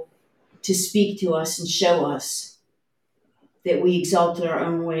able to speak to us and show us that we exalted our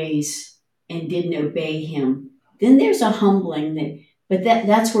own ways and didn't obey him? Then there's a humbling but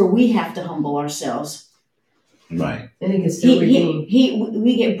that's where we have to humble ourselves. Right. And he can still redeem.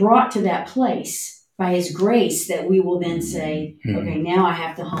 We get brought to that place by his grace that we will then say, okay, now I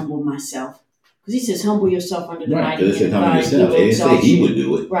have to humble myself. Because he says, humble yourself under the Right, mighty because it hand said of humble God, and he will yourself. It didn't say exalt he you. would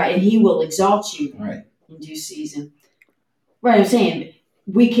do it. Right, and he will exalt you Right. in due season. Right, I'm saying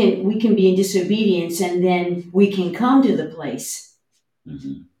we can be in disobedience and then we can come to the place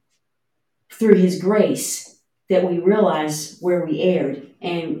Mm-hmm. through his grace that we realize where we erred,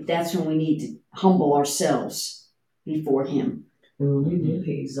 and that's when we need to humble ourselves before him. And we do,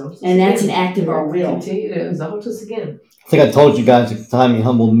 he exalts us And that's again. an act of our will. Continue to exalt us again. I think I told you guys at the time he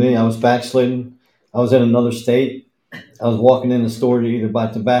humbled me. I was backsliding. I was in another state. I was walking in the store to either buy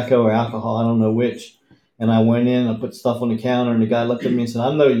tobacco or alcohol. I don't know which. And I went in, I put stuff on the counter, and the guy looked at me and said,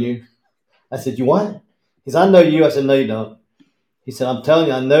 I know you. I said, you what? He said, I know you. I said, no, you don't. He said, I'm telling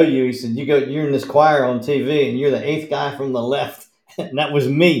you, I know you. He said, you're in this choir on TV, and you're the 8th guy from the left. And that was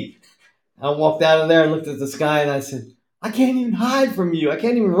me. I walked out of there and looked at the sky, and I said, I can't even hide from you. I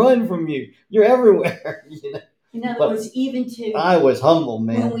can't even run from you. You're everywhere. In other But words, even to I was humble, when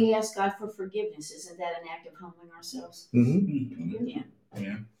man. we ask God for forgiveness, isn't that an act of humbling ourselves? Mm-hmm. Yeah.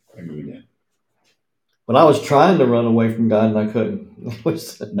 Yeah, I agree with that. But I was trying to run away from God, and I couldn't. But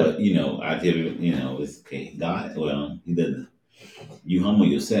I tell you, it's okay. God, well, he doesn't. You humble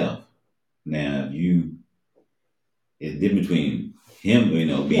yourself. Now, it's different between him,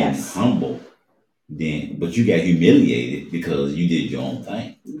 being Yes. humble, but you got humiliated because you did your own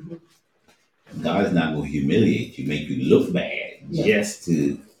thing. Mm-hmm. God is not going to humiliate you, make you look bad, Yeah. just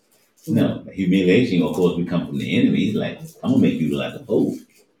to. No, humiliation, of course, we come from the enemy. He's like, I'm gonna make you look like a fool.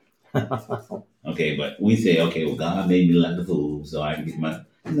 Okay, but we say, okay, well, God made me look like a fool, so I can get my.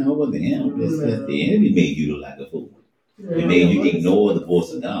 No, it wasn't him. That's the enemy made you look like a fool. It made you ignore the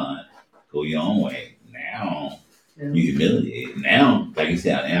voice of God, go your own way. Now you humiliate. Now, like you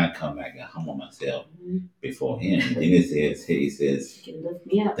said, now I come back and humble myself before Him. And then he says, You can lift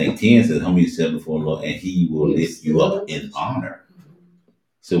me I up. think 10 says, humble yourself before the Lord, and He will lift you up in honor.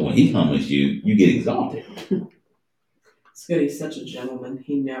 So when He humbles you, you get exalted. It's good. He's such a gentleman.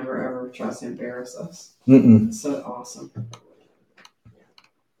 He never ever tries to embarrass us. Mm-mm. So awesome.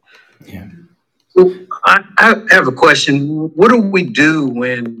 Yeah. I have a question. What do we do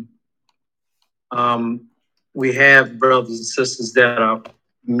when we have brothers and sisters that are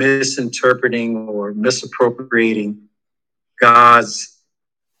misinterpreting or misappropriating God's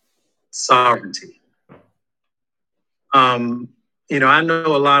sovereignty? I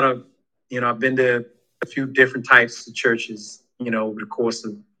know a lot of, I've been to a few different types of churches, over the course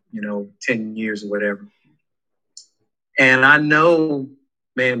of, 10 years or whatever. And I know,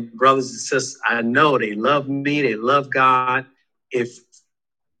 man, brothers and sisters, I know they love me, they love God. If,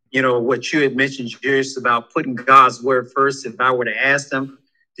 what you had mentioned, Julius, about putting God's word first, if I were to ask them,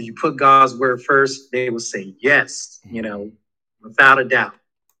 do you put God's word first? They would say yes, without a doubt.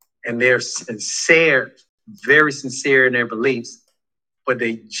 And they're sincere, very sincere in their beliefs, but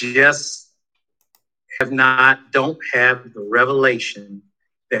they just don't have the revelation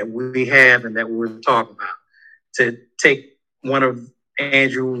that we have and that we're talking about. To take one of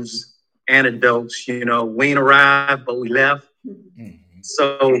Andrew's anecdotes, we ain't arrived, but we left.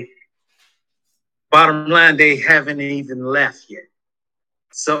 So bottom line, they haven't even left yet.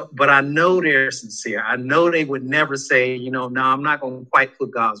 So, but I know they're sincere. I know they would never say, no, I'm not going to quite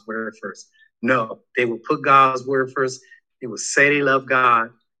put God's word first. No, they would put God's word first. They would say they love God,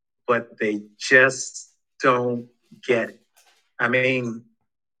 but they just don't get it. I mean,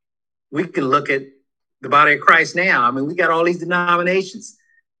 we can look at the body of Christ now. I mean, we got all these denominations.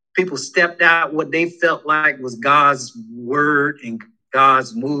 People stepped out what they felt like was God's word and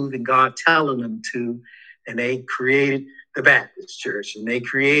God's move and God telling them to, and they created the Baptist church, and they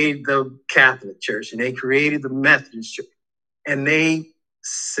created the Catholic church, and they created the Methodist church. And they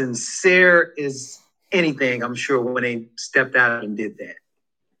sincere as anything, I'm sure, when they stepped out and did that.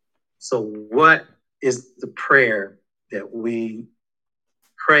 So what is the prayer that we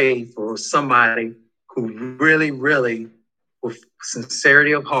pray for somebody who really, really, with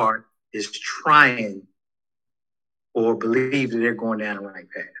sincerity of heart, is trying or believe that they're going down the right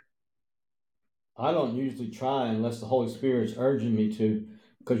path? I don't usually try unless the Holy Spirit's urging me to,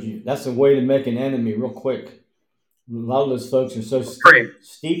 because that's a way to make an enemy real quick. A lot of those folks are so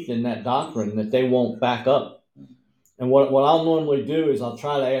steeped in that doctrine that they won't back up. And what I'll normally do is I'll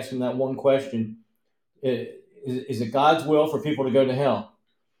try to ask them that one question. Is it God's will for people to go to hell?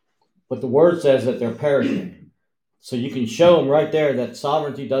 But the word says that they're perishing. So you can show them right there that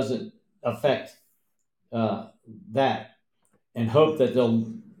sovereignty doesn't affect that, and hope that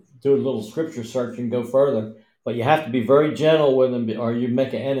they'll do a little scripture search and go further. But you have to be very gentle with them, or you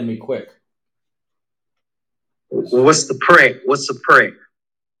make an enemy quick. Well, what's the prayer?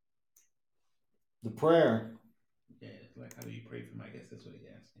 The prayer. Yeah, like how do you pray for them? I guess that's what he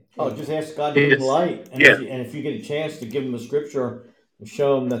asked. Oh, just ask God to give them light. And, if you get a chance to give them a scripture and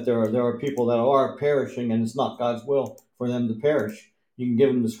show them that there are people that are perishing and it's not God's will for them to perish, you can give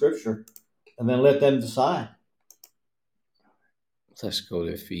them the scripture and then let them decide. Let's go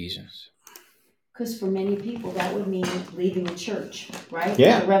to Ephesians. Because for many people, that would mean leaving the church, right?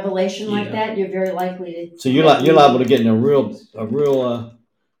 Yeah. A revelation like that, you're very likely to. So you're liable to get in a real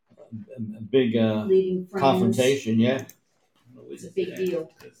big confrontation. Yeah. It's a big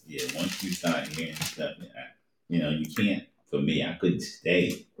deal. Yeah, once you start hearing stuff, you can't. For me, I couldn't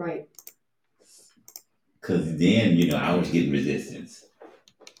stay. Right. Because then, I was getting resistance.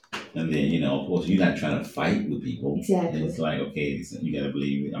 And then, of course, you're not trying to fight with people. Exactly. And it's like, okay, you got to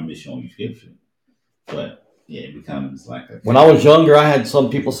believe me. I'm just showing you scripture. But, yeah, it becomes like a... When I was younger, I had some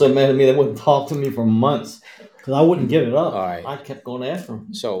people say, man, to me, they wouldn't talk to me for months because I wouldn't give it up. All right. I kept going after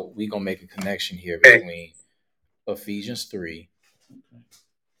them. So we're going to make a connection here between Ephesians 3,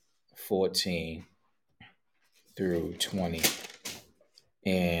 14 through 20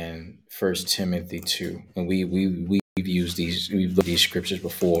 and 1 Timothy 2. And we've used we've looked at these scriptures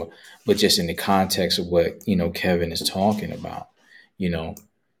before, but just in the context of what, Kevin is talking about,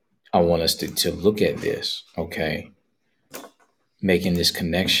 I want us to look at this, okay? Making this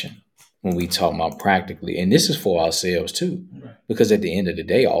connection when we talk about practically, and this is for ourselves too, because at the end of the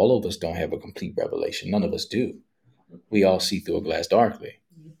day, all of us don't have a complete revelation. None of us do. We all see through a glass darkly.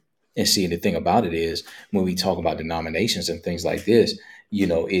 And see, the thing about it is, when we talk about denominations and things like this,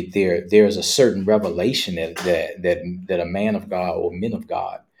 there's a certain revelation that a man of God or men of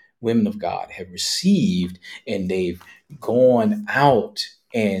God, women of God have received, and they've gone out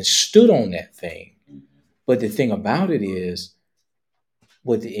and stood on that thing. But the thing about it is,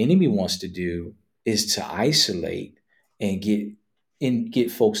 what the enemy wants to do is to isolate and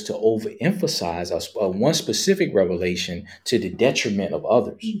get folks to overemphasize one specific revelation to the detriment of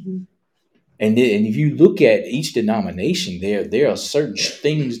others. Mhm. And if you look at each denomination, there are certain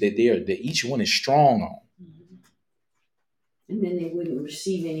things that each one is strong on. And then they wouldn't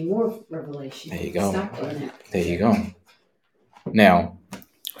receive any more revelation. There you They'd go. Stop doing that. There you go. Now,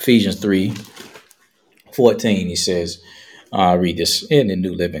 Ephesians 3:14, he says, I'll read this in the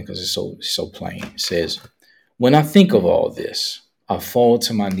New Living because it's so plain. It says, when I think of all this, I fall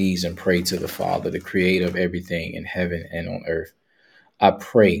to my knees and pray to the Father, the creator of everything in heaven and on earth. I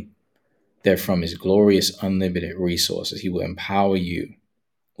pray that from his glorious, unlimited resources, he will empower you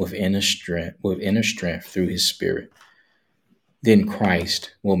with inner strength through his Spirit. Then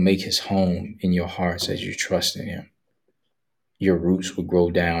Christ will make his home in your hearts as you trust in him. Your roots will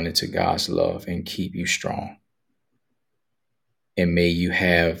grow down into God's love and keep you strong. And may you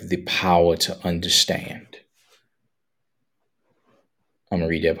have the power to understand. I'm going to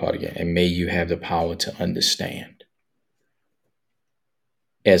read that part again. And may you have the power to understand,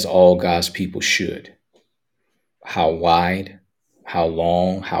 as all God's people should, how wide, how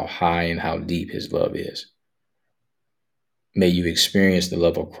long, how high, and how deep his love is. May you experience the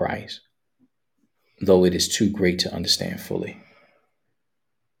love of Christ, though it is too great to understand fully.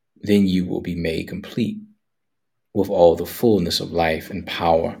 Then you will be made complete with all the fullness of life and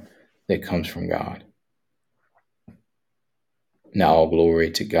power that comes from God. Now all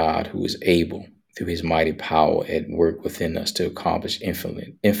glory to God, who is able, through his mighty power at work within us, to accomplish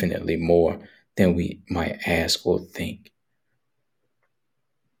infinitely more than we might ask or think.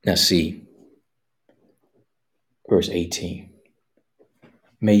 Now see, verse 18.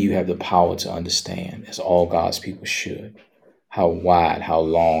 May you have the power to understand, as all God's people should, how wide, how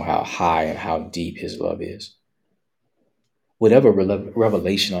long, how high, and how deep his love is. Whatever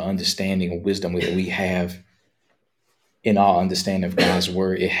revelation or understanding or wisdom that we have in our understanding of God's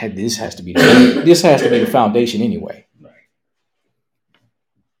word, this has to be the foundation anyway. Right.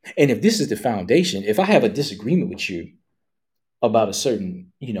 And if this is the foundation, if I have a disagreement with you about a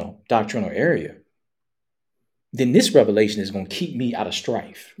certain, doctrinal area, then this revelation is going to keep me out of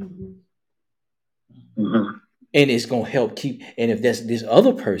strife. Mhm. Mhm. And it's going to help keep, and if this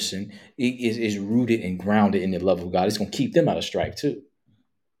other person is rooted and grounded in the love of God, it's going to keep them out of strife too.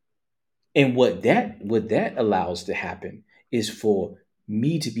 And what that allows to happen is for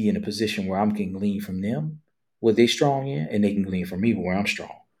me to be in a position where I can glean from them what they're strong in, and they can glean from me where I'm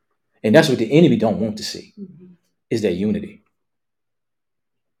strong. And that's what the enemy don't want to see, Mhm. is that unity.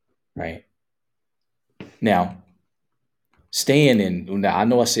 Right? Now, now I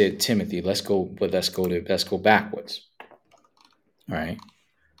know I said Timothy, let's go backwards. All right.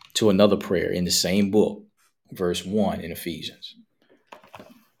 To another prayer in the same book, verse 1 in Ephesians.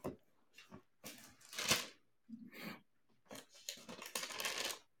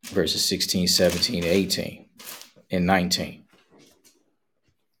 Verses 16, 17, 18, and 19.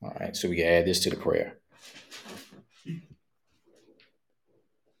 All right, so we can add this to the prayer.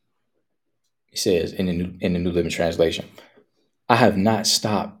 It says in the New Living Translation, I have not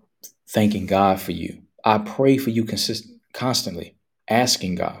stopped thanking God for you. I pray for you constantly,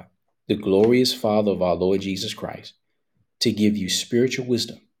 asking God, the glorious Father of our Lord Jesus Christ, to give you spiritual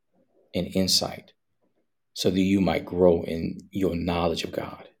wisdom and insight so that you might grow in your knowledge of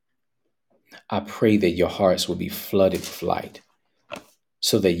God. I pray that your hearts will be flooded with light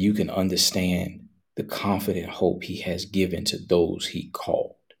so that you can understand the confident hope he has given to those he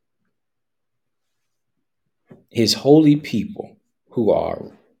called, his holy people who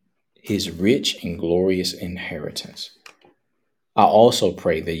are his rich and glorious inheritance. I also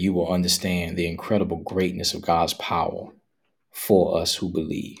pray that you will understand the incredible greatness of God's power for us who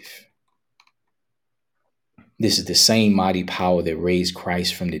believe. This is the same mighty power that raised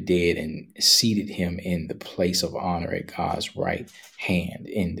Christ from the dead and seated him in the place of honor at God's right hand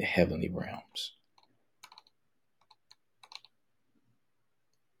in the heavenly realms.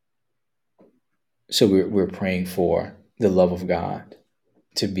 So we're praying for the love of God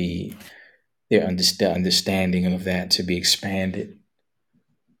to be, their understanding of that to be expanded.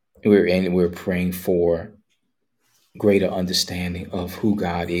 We're praying for greater understanding of who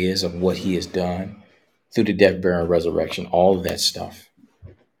God is, of what he has done through the death, burial, and resurrection, all of that stuff,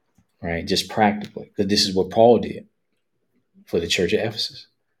 right? Just practically, because this is what Paul did for the church of Ephesus.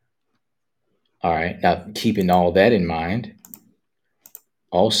 All right. Now, keeping all that in mind,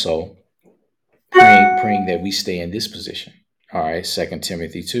 also praying that we stay in this position. All right. 2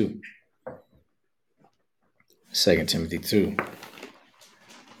 Timothy 2. 2 Timothy 2.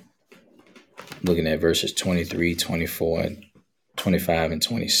 Looking at verses 23, 24, 25, and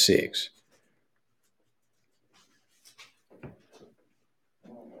 26.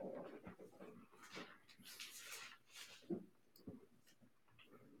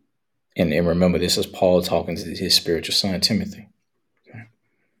 And remember, this is Paul talking to his spiritual son, Timothy. Okay.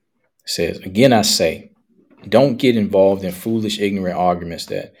 It says, again, I say, don't get involved in foolish, ignorant arguments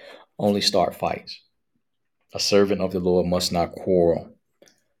that only start fights. A servant of the Lord must not quarrel,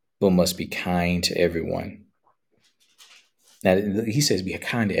 but must be kind to everyone. Now, he says, be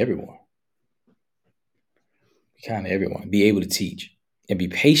kind to everyone. Be kind to everyone. Be able to teach. And be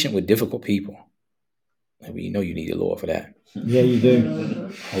patient with difficult people. And we know you need the Lord for that. Yeah, you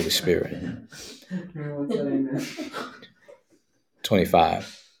do. Holy Spirit. Everyone said amen.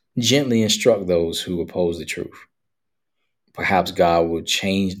 25. Gently instruct those who oppose the truth. Perhaps God will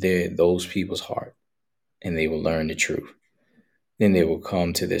change those people's heart, and they will learn the truth. Then they will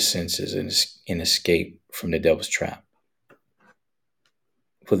come to their senses and escape from the devil's trap.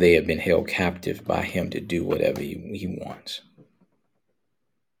 For they have been held captive by him to do whatever he wants.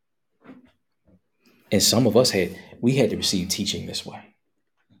 And some of us had to receive teaching this way,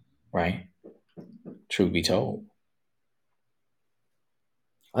 right? Truth be told.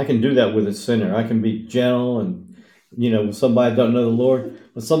 I can do that with a sinner. I can be gentle and, with somebody that don't know the Lord.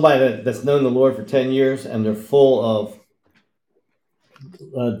 With somebody that's known the Lord for 10 years and they're full of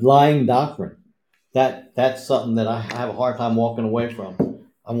lying doctrine. That's something that I have a hard time walking away from.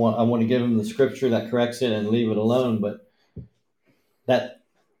 I want to give them the scripture that corrects it and leave it alone, but that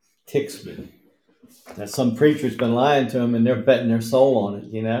ticks me. That some preacher's been lying to them and they're betting their soul on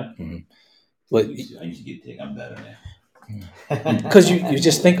it, Mm-hmm. But I used to get ticked. I'm better now. Because you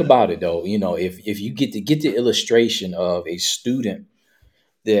just think about it though, if you get the illustration of a student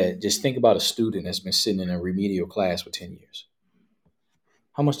just think about a student that's been sitting in a remedial class for 10 years.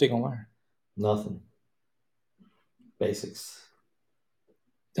 How much they gonna learn? Nothing. Basics.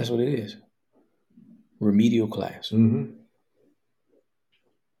 That's what it is. Remedial class. Mm-hmm.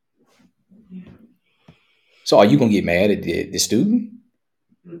 So are you gonna get mad at the student?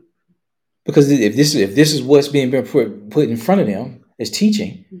 Because if this is what's being put in front of them as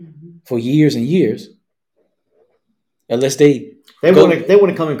teaching for years and years, unless they want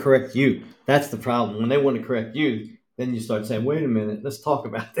to come and correct you. That's the problem. When they want to correct you, then you start saying, "Wait a minute, let's talk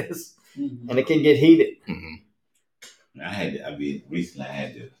about this," and it can get heated. Mm-hmm. Recently I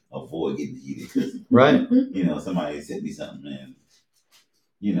had to avoid getting heated. Right. Somebody said me something, and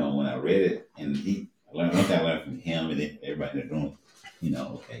when I read it, and one thing I learned from him and then everybody in the room,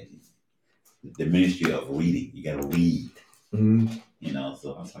 okay, the ministry of reading, you got to read. Mm-hmm.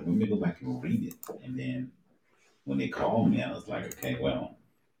 So I was like, let me go back and read it, and then when they called me, I was like, okay, well,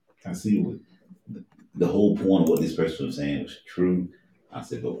 I see what the whole point of what this person was saying was true. I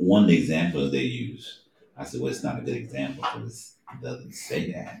said, but one of the examples they use, I said, well, it's not a good example because it doesn't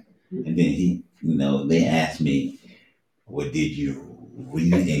say that. And then they asked me, well, did you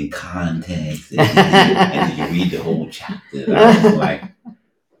read it in context? And did you read the whole chapter? And I was like,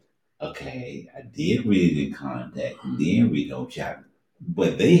 okay, I did read it in context and then read the whole chapter.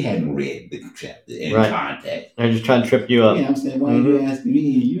 But they hadn't read the chapter in context. They're just trying to trip you up. Yeah, I'm saying, why are you asking me?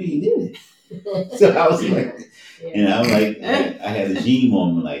 You ain't did it. So I was like, and I was like, I had a gene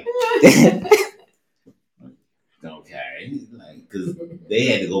moment, like, okay, because they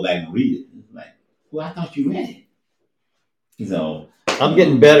had to go back and read it. Like, well, I thought you read it. So I'm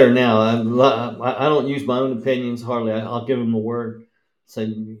getting better now. I don't use my own opinions hardly. I'll give them a word. Say,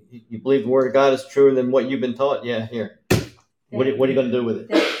 you believe the word of God is truer than what you've been taught? Yeah, here. What are you going to do with it?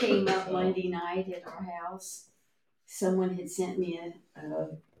 That came up Monday night at our house. Someone had sent me a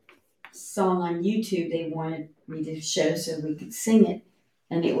song on YouTube they wanted me to show so we could sing it.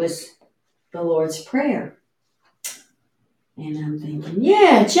 And it was the Lord's Prayer. And I'm thinking,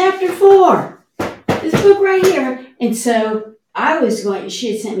 yeah, chapter 4. This book right here. And so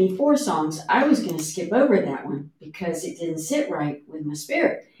she had sent me 4 songs. I was going to skip over that one because it didn't sit right with my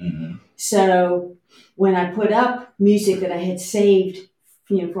spirit. Mm-hmm. So when I put up music that I had saved,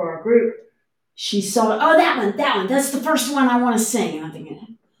 for our group, she saw, oh, that one, that's the first one I want to sing. And I'm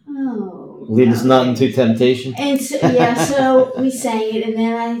thinking, oh. Lead us not into temptation. And so we sang it, and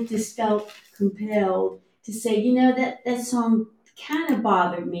then I just felt compelled to say, that song kind of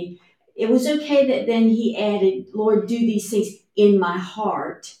bothered me. It was okay that then he added, Lord, do these things in my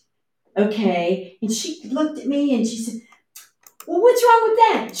heart. Okay. And she looked at me and she said, well, what's wrong with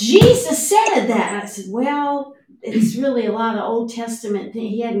that? Jesus said that. I said, well, it's really a lot of Old Testament.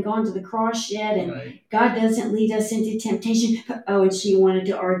 He hadn't gone to the cross yet, and Right. God doesn't lead us into temptation. Oh, and she wanted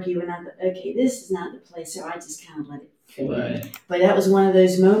to argue, and I thought, okay, this is not the place, so I just kind of let it fade. Right. But that was one of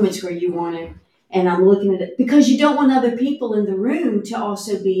those moments where you want to, and I'm looking at it, because you don't want other people in the room to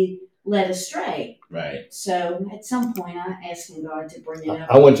also be led astray. Right. So at some point, I'm asking God to bring it up.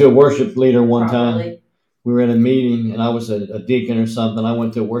 I went to a worship leader one time. properly. We were in a meeting, and I was a deacon or something. I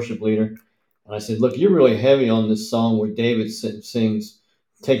went to a worship leader, and I said, look, you're really heavy on this song where David sings,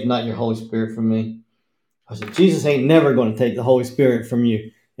 take not your Holy Spirit from me. I said, Jesus ain't never going to take the Holy Spirit from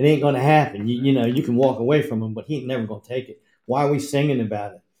you. It ain't going to happen. You know, you can walk away from him, but he ain't never going to take it. Why are we singing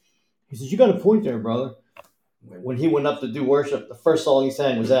about it? He says, you got a point there, brother. When he went up to do worship, the first song he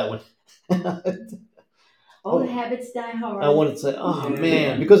sang was that one. Old habits die hard. I wanted to say, oh,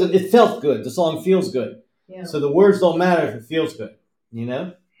 man, because it felt good. The song feels good. Yeah. So the words don't matter if it feels good, you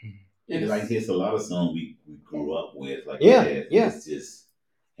know? Yeah, 'cause like it's a lot of songs we grew up with. Like Yeah, you said, yeah. It's just,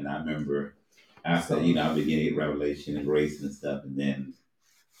 and I remember after I began to get revelation and grace and stuff, and then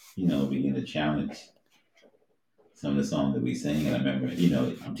begin to challenge some of the songs that we sing. And I remember,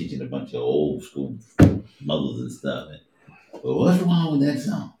 I'm teaching a bunch of old school mothers and stuff. And, well, what's wrong with that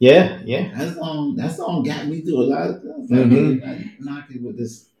song? Yeah. That song got me through a lot of stuff. Mhm. I knock it with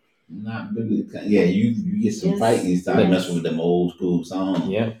this. Not really. Yeah, you get some Yes. fight. You start Yes. messing with them old school songs.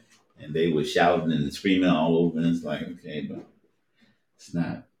 Yeah. And they were shouting and screaming all over, and it's like, okay, but it's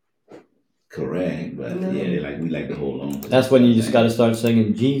not correct. But No. yeah, we like to hold on. To That's when you just got to start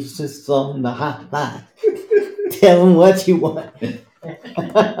singing, Jesus on the hotline. Tell him what you want.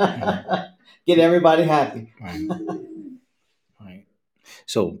 Get everybody happy. Right. Right.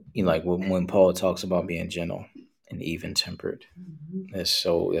 So, like when Paul talks about being gentle and even tempered, that's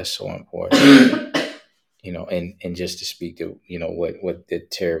so important. And just to speak to what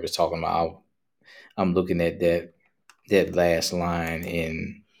Terry was talking about, I'm looking at that last line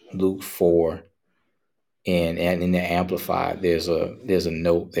in Luke 4, and in the Amplified, there's a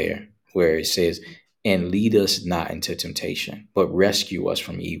note there where it says, "And lead us not into temptation, but rescue us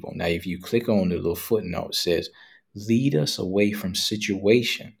from evil." Now, if you click on the little footnote, it says, "Lead us away from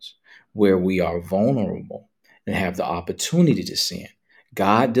situations where we are vulnerable and have the opportunity to sin.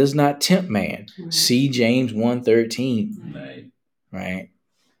 God does not tempt man." Right. See James 1:13, right?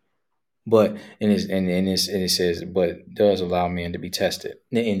 But it says, but does allow man to be tested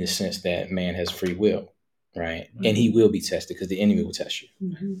in the sense that man has free will, right? And he will be tested because the enemy will test you,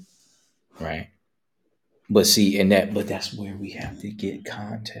 right? But see, but that's where we have to get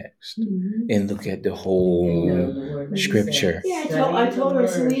context and look at the whole scripture. Yeah, I told her,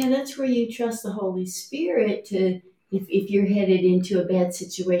 so that's where you trust the Holy Spirit to, if you're headed into a bad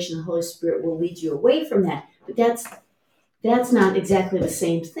situation, the Holy Spirit will lead you away from that. But that's not exactly the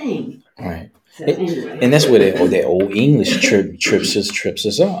same thing. Right. So anyway. And that's where that old English trips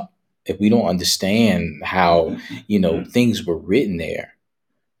us up. If we don't understand how, things were written there,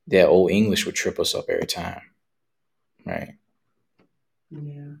 that old English would trip us up every time. Right.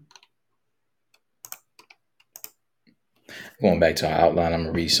 Yeah. Going back to our outline, I'm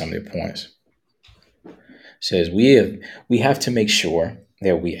going to read some of the points. It says we have to make sure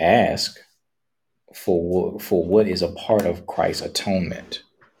that we ask for what is a part of Christ's atonement.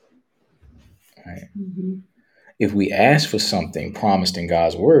 Right. If we ask for something promised in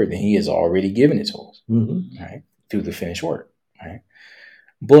God's word, then he has already given it to us, right, through the finished work. Right.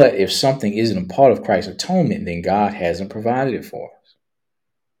 But if something isn't a part of Christ's atonement, then God hasn't provided it for us.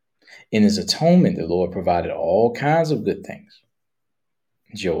 In his atonement, the Lord provided all kinds of good things: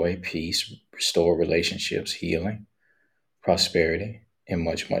 joy, peace, restored relationships, healing, prosperity, and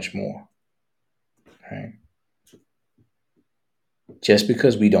much, much more. Right? Just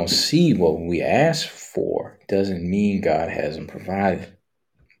because we don't see what we ask for doesn't mean God hasn't provided.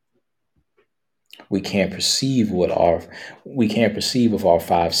 We can't perceive with our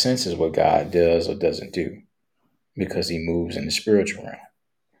five senses what God does or doesn't do, because he moves in the spiritual realm.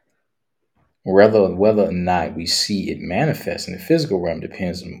 Whether or not we see it manifest in the physical realm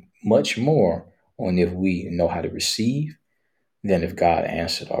depends much more on if we know how to receive than if God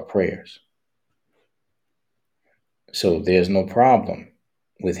answered our prayers. So there's no problem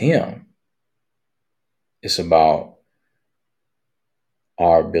with him. It's about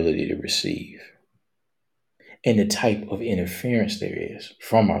our ability to receive and the type of interference there is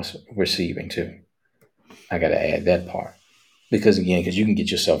from us receiving too. I got to add that part, because you can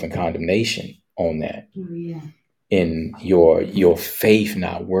get yourself in condemnation on that. Oh, yeah. In your faith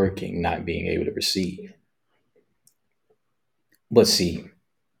not working, not being able to receive. But see,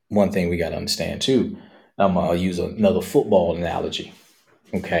 one thing we got to understand too, I'm gonna use another football analogy.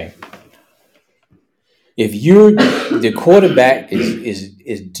 Okay. If you're the quarterback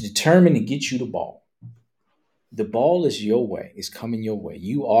is determined to get you the ball. The ball is your way. It's coming your way.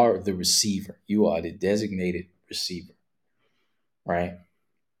 You are the receiver. You are the designated receiver. Right?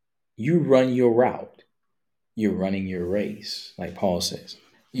 You run your route. You're running your race, like Paul says.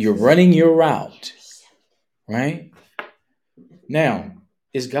 You're running your route. Right? Now,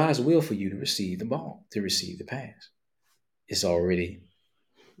 it's God's will for you to receive the ball, to receive the pass. It's already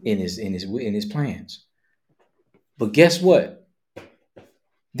in his plans. But guess what?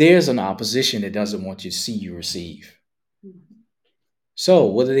 There's an opposition that doesn't want you to see you receive. So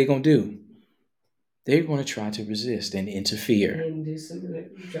what are they going to do? They're going to try to resist and interfere.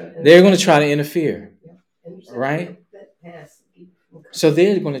 They're going to try to interfere. Right? So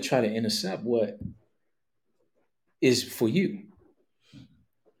they're going to try to intercept what is for you.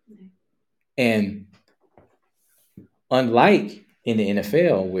 And unlike in the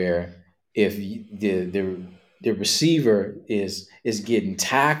NFL, where if the receiver is getting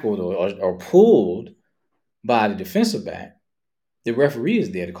tackled or pulled by the defensive back, the referee is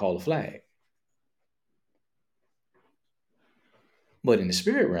there to call the flag. But in the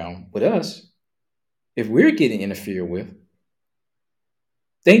spirit realm, with us, if we're getting interfered with,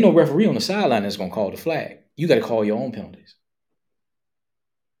 there ain't no referee on the sideline that's going to call the flag. You got to call your own penalties.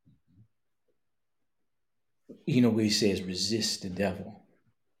 You know where he says, resist the devil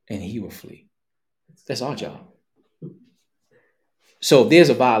and he will flee. That's our job. So if there's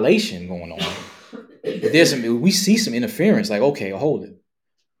a violation going on, we see some interference, like, okay, hold it.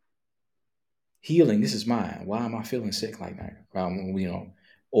 Healing, this is mine. Why am I feeling sick like that?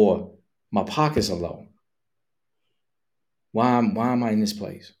 Or my pockets are low. Why am I in this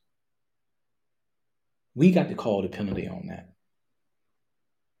place? We got to call the penalty on that.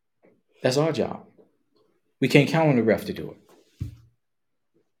 That's our job. We can't count on the ref to do it.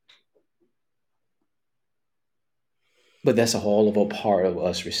 But that's all of a part of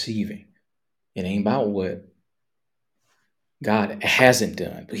us receiving. It ain't about what God hasn't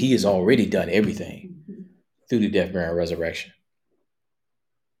done, but he has already done everything through the death, burial, and resurrection.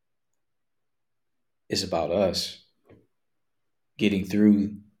 It's about us getting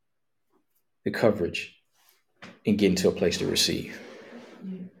through the coverage and getting to a place to receive.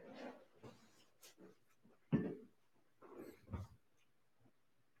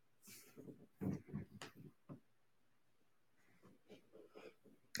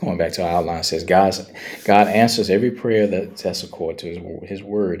 Going back to our outline, says God answers every prayer that's according to his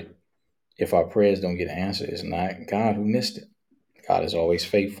word. If our prayers don't get answered, it's not God who missed it. God is always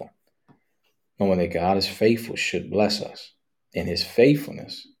faithful. Knowing that God is faithful should bless us. In his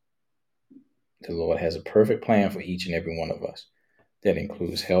faithfulness, the Lord has a perfect plan for each and every one of us. That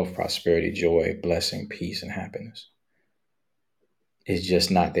includes health, prosperity, joy, blessing, peace, and happiness. It's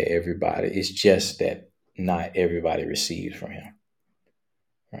just not that not everybody receives from him.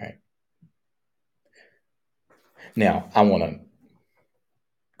 Right. Now, I want to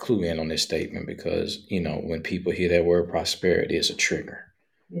clue in on this statement because, when people hear that word prosperity, it's a trigger.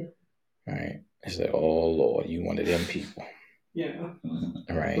 Yeah. Right. It's like, oh, Lord, you one of them people. Yeah.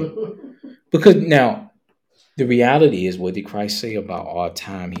 Right. Because now, the reality is, what did Christ say about our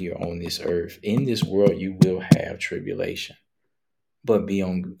time here on this earth? In this world, you will have tribulation, but be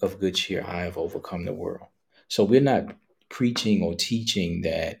of good cheer. I have overcome the world. So we're not preaching or teaching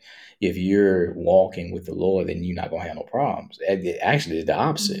that if you're walking with the Lord, then you're not going to have no problems. Actually, it's the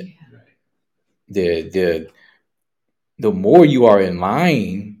opposite. The more you are in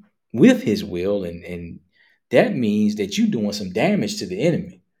line with his will, and that means that you're doing some damage to the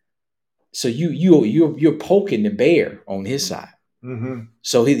enemy. So you're poking the bear on his side. Mm-hmm.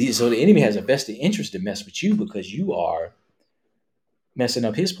 So the enemy has a vested interest to mess with you because you are messing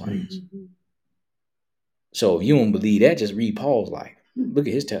up his plans. Mm-hmm. So if you don't believe that, just read Paul's life. Look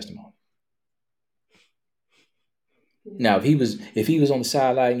at his testimony. Now, if he was on the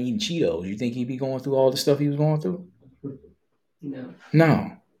sideline eating Cheetos, you think he'd be going through all the stuff he was going through?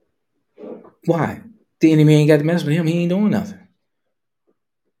 No. Why? The enemy ain't got to mess with him. He ain't doing nothing.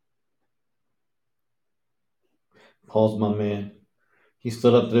 Paul's my man. He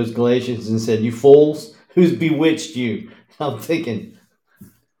stood up to those Galatians and said, "You fools, who's bewitched you?" I'm thinking,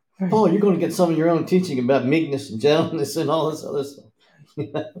 Paul, you're going to get some of your own teaching about meekness and gentleness and all this other stuff.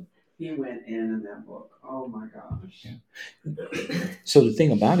 He went in that book. Oh my gosh. So the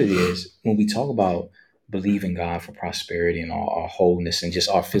thing about it is, when we talk about believing God for prosperity and our wholeness and just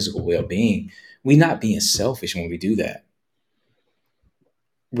our physical well-being, we're not being selfish when we do that.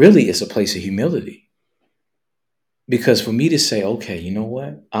 Really, it's a place of humility. Because for me to say, okay, you know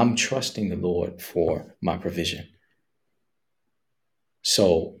what? I'm trusting the Lord for my provision.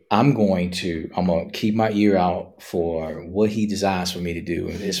 So I'm going to keep my ear out for what he desires for me to do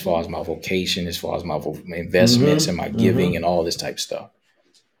as far as my vocation, as far as my investments and my giving and all this type of stuff.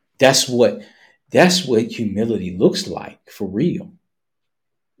 That's what humility looks like for real.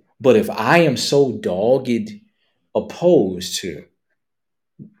 But if I am so dogged opposed to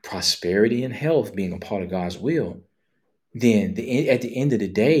prosperity and health being a part of God's will, then at the end of the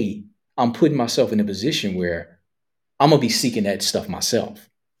day, I'm putting myself in a position where I'm going to be seeking that stuff myself.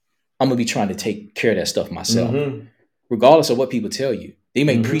 I'm going to be trying to take care of that stuff myself, regardless of what people tell you. They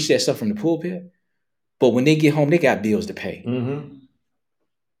may preach that stuff from the pulpit, but when they get home, they got bills to pay.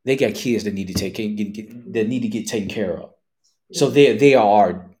 They got kids that need to get taken care of. So they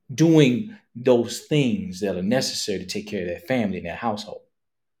are doing those things that are necessary to take care of their family and their household.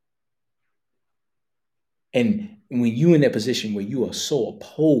 And when you're in that position where you are so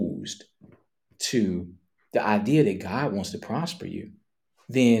opposed to the idea that God wants to prosper you,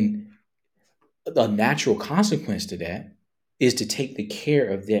 then a natural consequence to that is to take the care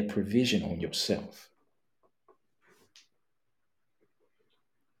of that provision on yourself.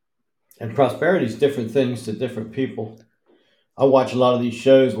 And prosperity is different things to different people. I watch a lot of these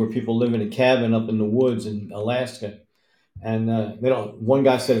shows where people live in a cabin up in the woods in Alaska. And one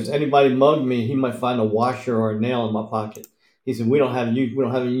guy said, if anybody mugged me, he might find a washer or a nail in my pocket. He said, we don't have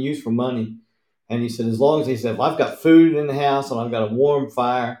any use for money. And he said, if I've got food in the house and I've got a warm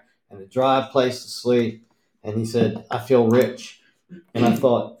fire and a dry place to sleep. And he said, I feel rich. And I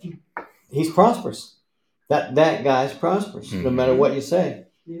thought, he's prosperous. That guy's prosperous, no matter what you say.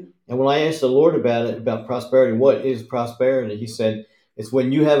 Yeah. And when I asked the Lord about prosperity, what is prosperity? He said, it's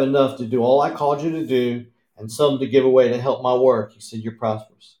when you have enough to do all I called you to do and some to give away to help my work. He said, you're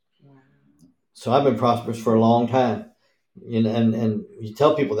prosperous. Wow. So I've been prosperous for a long time. And you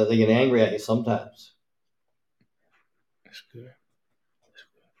tell people that, they get angry at you sometimes. That's good.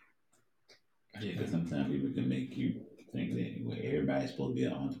 Yeah, because sometimes people can make you think that everybody's supposed to be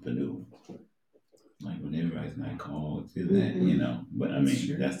an entrepreneur. Like when everybody's not called to that, But I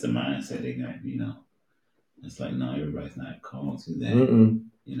mean, that's the mindset they got, It's like, no, everybody's not called to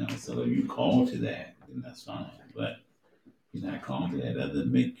that. So if you call to that, then that's fine. But you're not called to that,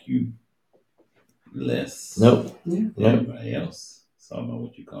 doesn't make you less than everybody else. It's all about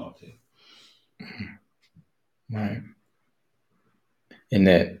what you call to. Right. And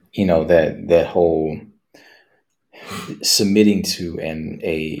that whole submitting to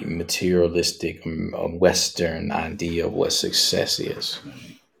a materialistic Western idea of what success is,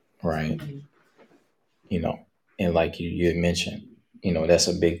 right? And like you had mentioned, that's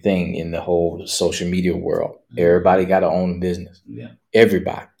a big thing in the whole social media world. Everybody got to own business. Yeah.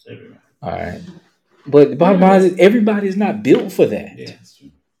 Everybody. All right. But the bottom line is everybody is not built for that. Yeah, that's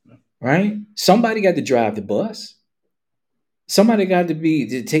true. Right? Somebody got to drive the bus. Somebody got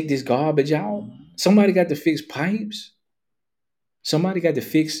to take this garbage out. Somebody got to fix pipes. Somebody got to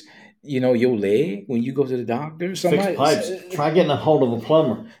fix, your leg when you go to the doctor. Fix pipes. Try getting a hold of a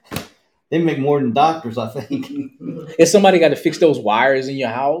plumber. They make more than doctors, I think. And somebody got to fix those wires in your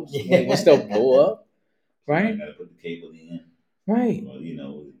house when stuff blow up. Right? Got to put the cable in. Right. Or,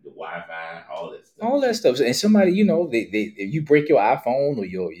 the Wi-Fi, all that stuff. All that stuff. And somebody, if you break your iPhone or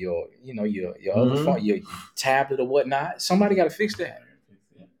your other phone, your tablet or whatnot, somebody got to fix that.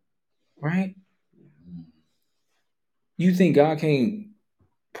 Right? You think God can't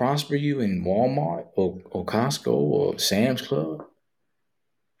prosper you in Walmart or Costco or Sam's Club?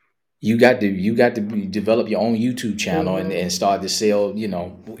 You got to develop your own YouTube channel and start to sell,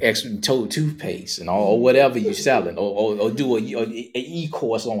 extra toothpaste and or whatever you're selling, or do an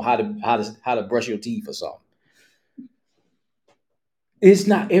e-course on how to brush your teeth or something. It's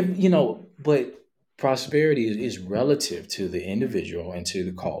not, but prosperity is relative to the individual and to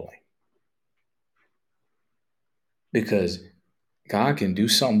the calling, because God can do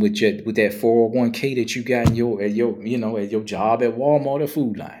something with that 401k that you got at your job at Walmart or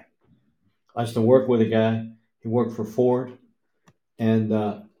Food Line. I used to work with a guy. He worked for Ford, and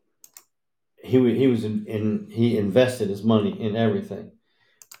he invested his money in everything,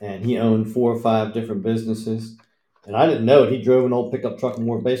 and he owned 4 or 5 different businesses. And I didn't know it. He drove an old pickup truck and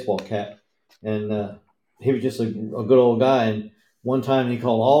wore a baseball cap, and he was just a good old guy. And one time he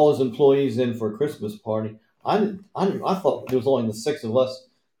called all his employees in for a Christmas party. I thought there was only the 6 of us.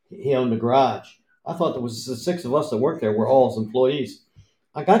 He owned a garage. I thought there was the 6 of us that worked there were all his employees.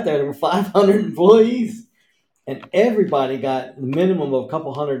 I got there were 500 employees, and everybody got the minimum of a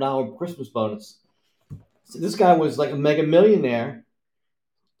couple $100 Christmas bonus. So this guy was like a mega millionaire,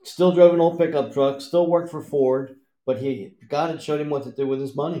 still drove an old pickup truck, still worked for Ford, but God had showed him what to do with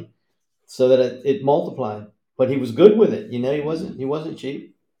his money, so that it multiplied. But he was good with it. He wasn't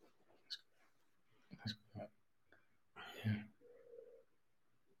cheap.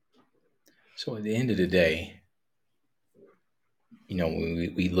 So at the end of the day,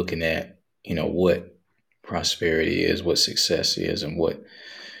 when we looking at, what prosperity is, what success is, and what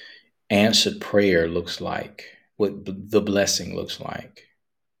answered prayer looks like, what the blessing looks like.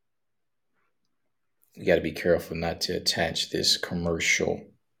 You got to be careful not to attach this commercial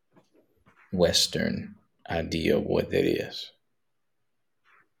Western idea of what that is.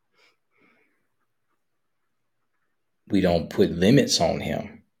 We don't put limits on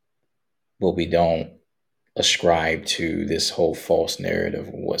him, but we don't ascribe to this whole false narrative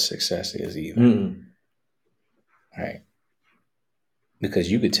of what success is either. Mm-mm. Right?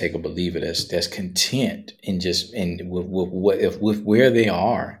 Because you could take a believer that's content with where they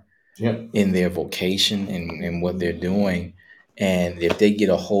are, Yep. in their vocation and what they're doing, and if they get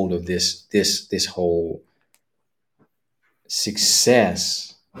a hold of this whole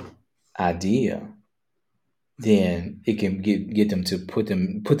success idea, then it can get them to put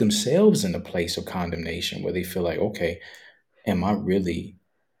themselves in a place of condemnation where they feel like, okay, am I really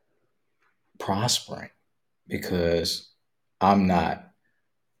prospering because I'm not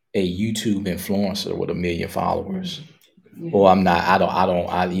a YouTube influencer with 1 million followers, or I'm not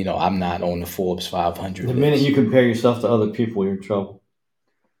on the Forbes 500 The list. minute you compare yourself to other people, you're in trouble.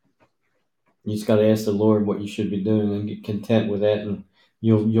 You just got to ask the Lord what you should be doing and get content with that, and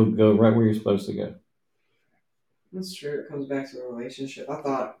you'll go right where you're supposed to go. That's true. It comes back to the relationship. I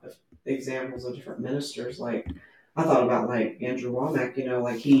thought of examples of different ministers. Like, I thought about like Andrew Womack.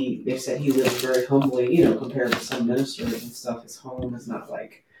 Like they said he lives very humbly. Compared to some ministers and stuff. His home is not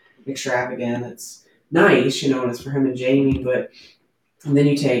like extravagant. It's nice, and it's for him and Jamie. But and then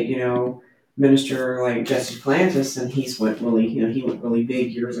you take, minister like Jesse Plantis, and he went really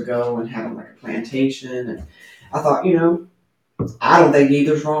big years ago and had like a plantation. And I thought, I don't think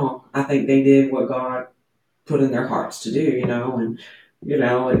either's wrong. I think they did what God put in their hearts to do, and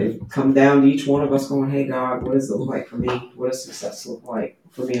it come down to each one of us going, hey God, what does it look like for me? What does success look like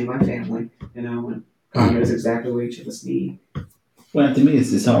for me and my family? And God knows exactly what each of us need. Well, to me,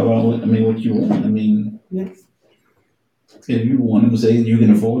 it's all about what you want. Yes. If you want them to say you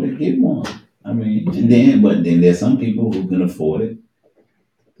can afford it, get one. And then there's some people who can afford it.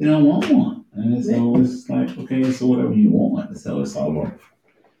 They don't want one. And so it's like, okay, so whatever you want. So it's all about.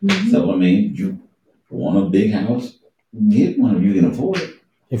 Mm-hmm. So, you want a big house, get one if you can afford it.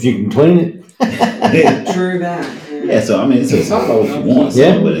 If you can clean it. True that. Yeah, so it's all about what you want.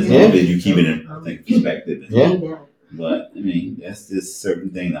 Yeah. But as long as you keep it in perspective. Yeah. But that's just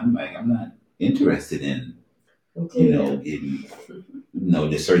certain things I'm not interested in.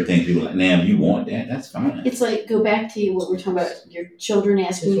 There's certain things people are like, now you want that, that's fine. It's like, go back to what we're talking about, your children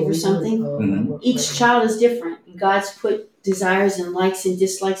asking you for something. Mm-hmm. Each child is different. God's put desires and likes and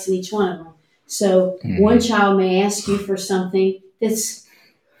dislikes in each one of them. So one child may ask you for something that's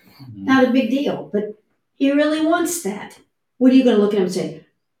not a big deal, but he really wants that. What are you going to look at him and say,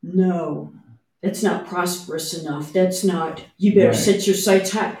 no, that's not prosperous enough. That's not, you better set your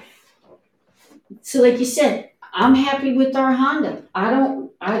sights high. So like you said, I'm happy with our Honda. I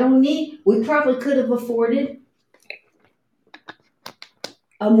don't need, we probably could have afforded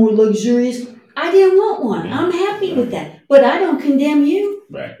a more luxurious, I didn't want one. I'm happy with that. But I don't condemn you.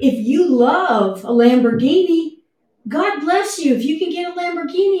 Right. If you love a Lamborghini, God bless you. If you can get a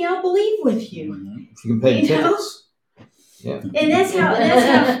Lamborghini, I'll believe with you. Mm-hmm. If you can pay tickets. Yeah. And that's how,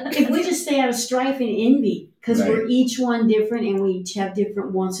 if we just stay out of strife and envy, because we're each one different and we each have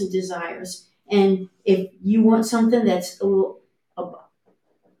different wants and desires. And if you want something that's a little,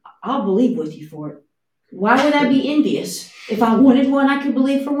 I'll believe with you for it. Why would I be envious? If I wanted one, I could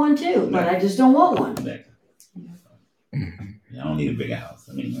believe for one too, but I just don't want one. I don't need a big house.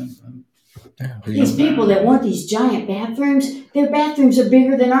 These people that want these giant bathrooms, their bathrooms are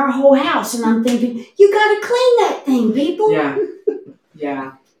bigger than our whole house. And I'm thinking, you got to clean that thing, people.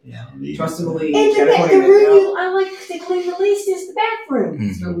 Yeah. Trust and believe. And the room I like to clean the least is the bathroom.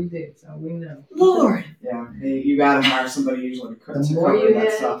 That's what we do, so we know. Lord. Yeah, you got to hire somebody usually to the more you that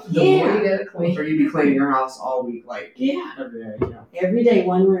have, stuff. The more you got to clean. Or you be cleaning your house all week, like every day. Yeah. Every day,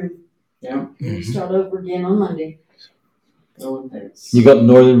 one room. Yeah. And you start over again on Monday. No one thinks. You go up in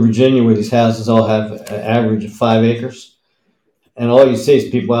Northern Virginia where these houses all have an average of 5 acres. And all you see is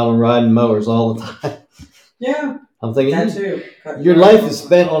people out on riding mowers all the time. Yeah. I'm thinking, that too. Your life is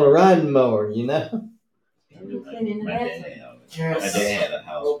spent on a riding mower, you know? My dad had a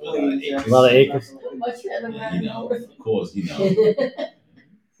house with a lot of acres. Much better of course, the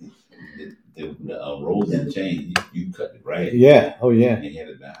the rolls and chain, you cut the grass. Yeah. Oh yeah. And you had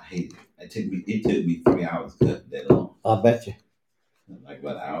it. I hate it. It took me 3 hours to cut that long. I bet you. Like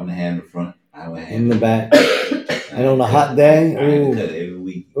about an hour and a half in the front, hour and a half In the back. And on a hot day, I had to ooh. cut it every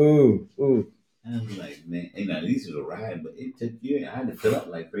week. Ooh. And I was like, man, at least it was a ride, but it took you. I had to fill up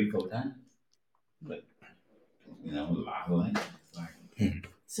like 3-4 times. But a lot of land. Like,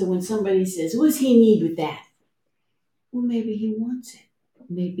 So when somebody says, "What does he need with that?" Well, maybe he wants it.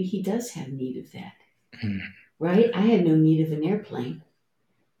 Maybe he does have need of that. Right? I have no need of an airplane.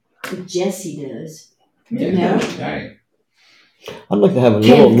 But Jesse does. yeah, No. right. I'd like to have a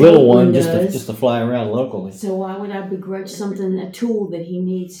Ken little one Copeland just does. to fly around locally. So why would I begrudge something, a tool that he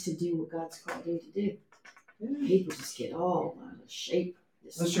needs to do what God's called him to do? People just get all out of shape.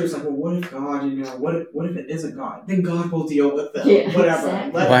 That's true. It's like, well, what if God, what if it isn't God? Then God will deal with them. Yeah, Whatever.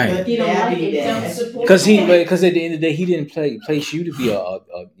 exactly. Right. Let If you don't that like be it, don't that. support Because it. because at the end of the day, he didn't place you to be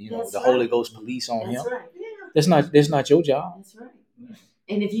That's the right. Holy Ghost police on That's him. right. That's not your job. That's right.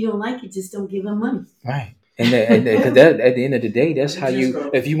 And if you don't like it, just don't give him money. Right. And because that at the end of the day, that's You how just you. go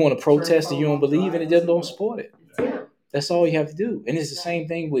If you want to protest and you don't turn believe in it, just don't support it. Yeah. That's all you have to do. And it's the same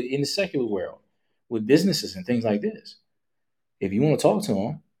thing with in the secular world with businesses and things like this. If you want to talk to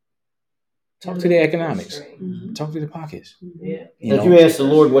them, talk to their economics, Mm-hmm. talk to their pockets. Yeah. If you ask the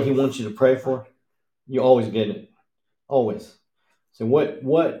Lord what He wants you to pray for, you always get it. Always. So what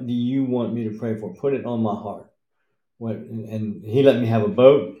do you want me to pray for? Put it on my heart. And He let me have a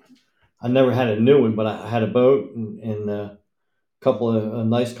boat. I never had a new one, but I had a boat and a couple of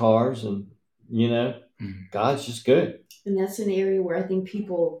nice cars, and God's just good. And that's an area where I think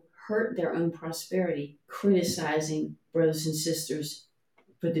people hurt their own prosperity, criticizing brothers and sisters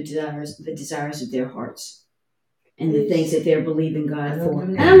for the desires of their hearts and the things that they're believing God for.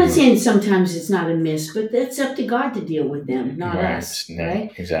 And I'm not saying sometimes it's not a miss, but that's up to God to deal with them, not us, Yeah,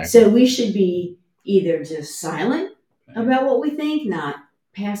 right? exactly. So we should be either just silent about what we think, not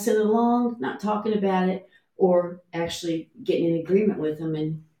pass it along, not talking about it, or actually getting in agreement with them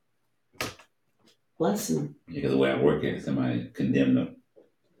and blessing them. Because the way I work at it, somebody condemned the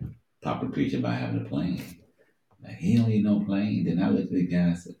popular preacher by having a plane. Like, he don't need no plane. Then I looked at the guy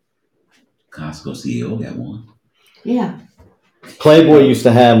and said, Costco CEO got one. Yeah. Playboy used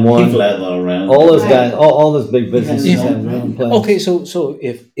to have He one. flies all around. All those Right. guys, all those big businesses Yeah. have their own planes. Okay, so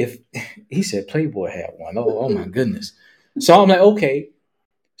if he said Playboy had one, oh my goodness. So I'm like, okay,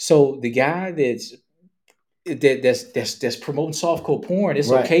 so the guy that's promoting softcore porn, it's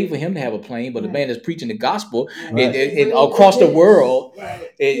Right. okay for him to have a plane, but the man that's preaching the gospel Right. across the world, Right.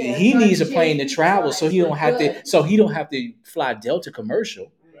 he needs a plane to travel, so he don't have to fly Delta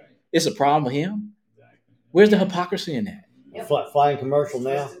commercial. Right. It's a problem with him. Where's the hypocrisy in that? Flying commercial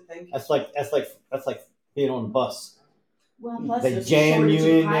now. That's like being on a bus. Well, plus They there's a jam you shortage of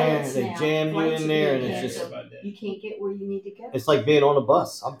in there. pilots They now. jam you Flights in are there, and being it's just canceled. You can't get where you need to go. it's like being on a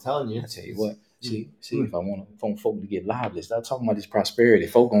bus. I'm telling you. I tell you what. See, if I want folk to get lively, start talking about this prosperity.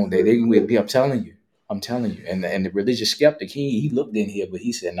 Folk on there, they will be. I'm telling you. And the religious skeptic, he looked in here, but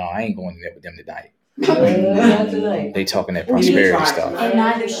he said, "No, I ain't going in there with them tonight." Not tonight. They talking that And he prosperity tried. stuff. And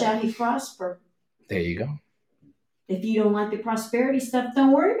neither shall he prosper. There you go. If you don't like the prosperity stuff,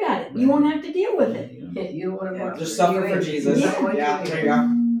 don't worry about it. You won't have to deal with it. You don't want to work. Just suffer for Jesus. Yeah. There you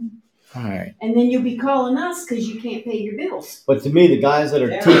go. All right. And then you'll be calling us because you can't pay your bills. But to me, the guys that are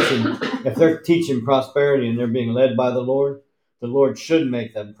Yeah. teaching, if they're teaching prosperity and they're being led by the Lord should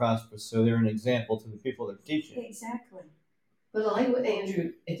make them prosperous. So they're an example to the people they're teaching. Exactly. But I like what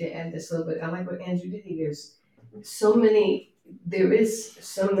Andrew, to add this a little bit, I like what Andrew did. He goes, there is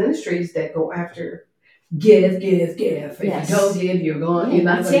some ministries that go after give. If Yes. you don't give, you're gone. I'm You're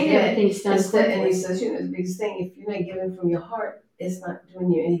not not going to saying get it. everything's done And he quickly. says, the biggest thing, if you're not giving from your heart, it's not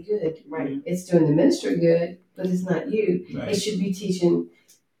doing you any good. Right. It's doing the ministry good, but it's not you. It Right. should be teaching,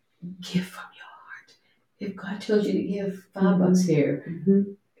 give from your heart. If God tells you to give $5 here, Mm-hmm.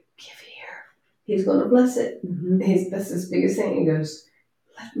 give here. He's going to bless it. Mm-hmm. That's his biggest thing. He goes,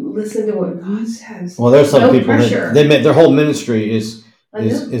 listen to what God says. Well, there's some No people pressure. that their whole ministry is I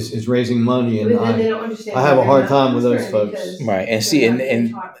know. raising money, But and then they don't understand. I have a why hard they're not time with those prospering folks. because Right. And they're see, not being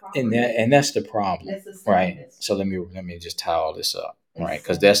taught properly. and that's the problem. That's the Right. sadness. So let me just tie all this up. Right. It's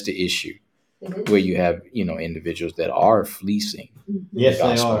Because sad. that's the issue It is. where you have, individuals that are fleecing. yes, they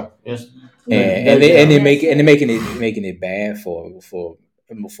Gospel. are. Yes, And they're making it bad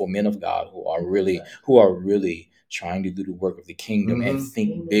for men of God who are really trying to do the work of the kingdom and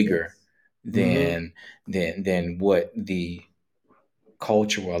think bigger than what the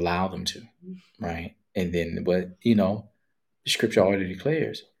culture will allow them to, right? And then, but the scripture already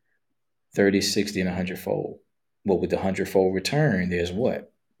declares 30, 60, and 100-fold. But with the 100-fold return, there's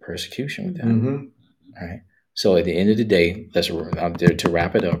what? persecution with that. Mm-hmm. All right. So at the end of the day, I'm there to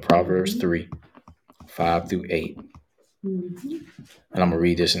wrap it up. Proverbs 3, 5 through 8. Mm-hmm. And I'm going to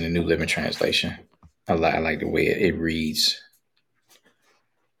read this in the New Living Translation. I like the way it reads.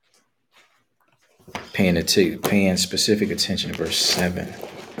 Paying specific attention to verse 7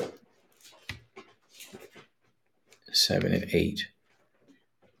 and 8.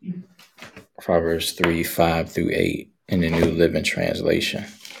 Proverbs 3, 5 through 8 in the New Living Translation.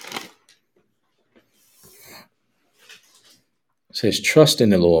 It says, trust in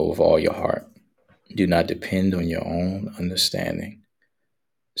the Lord with all your heart. Do not depend on your own understanding.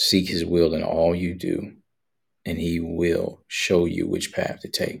 Seek his will in all you do, and he will show you which path to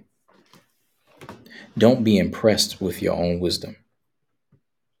take. Don't be impressed with your own wisdom.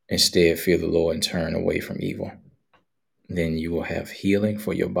 Instead, fear the Lord and turn away from evil. Then you will have healing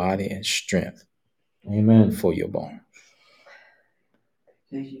for your body and strength Amen. for your bones.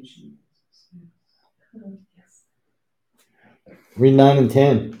 Thank you, Jesus. Read 9 and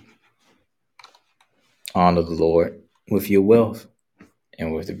 10. Honor the Lord with your wealth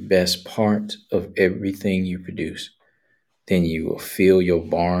and with the best part of everything you produce. Then you will fill your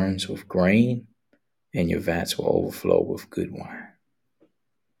barns with grain and your vats will overflow with good wine.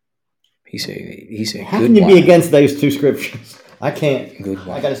 He said, How good can you wine. be against those two scriptures? I can't. Good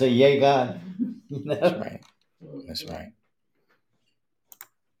wine. I got to say, yay, God. You know? That's right. That's right.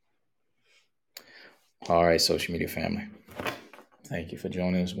 All right, social media family. Thank you for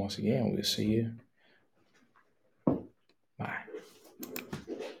joining us once again. We'll see you. Bye.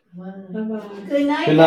 Good night.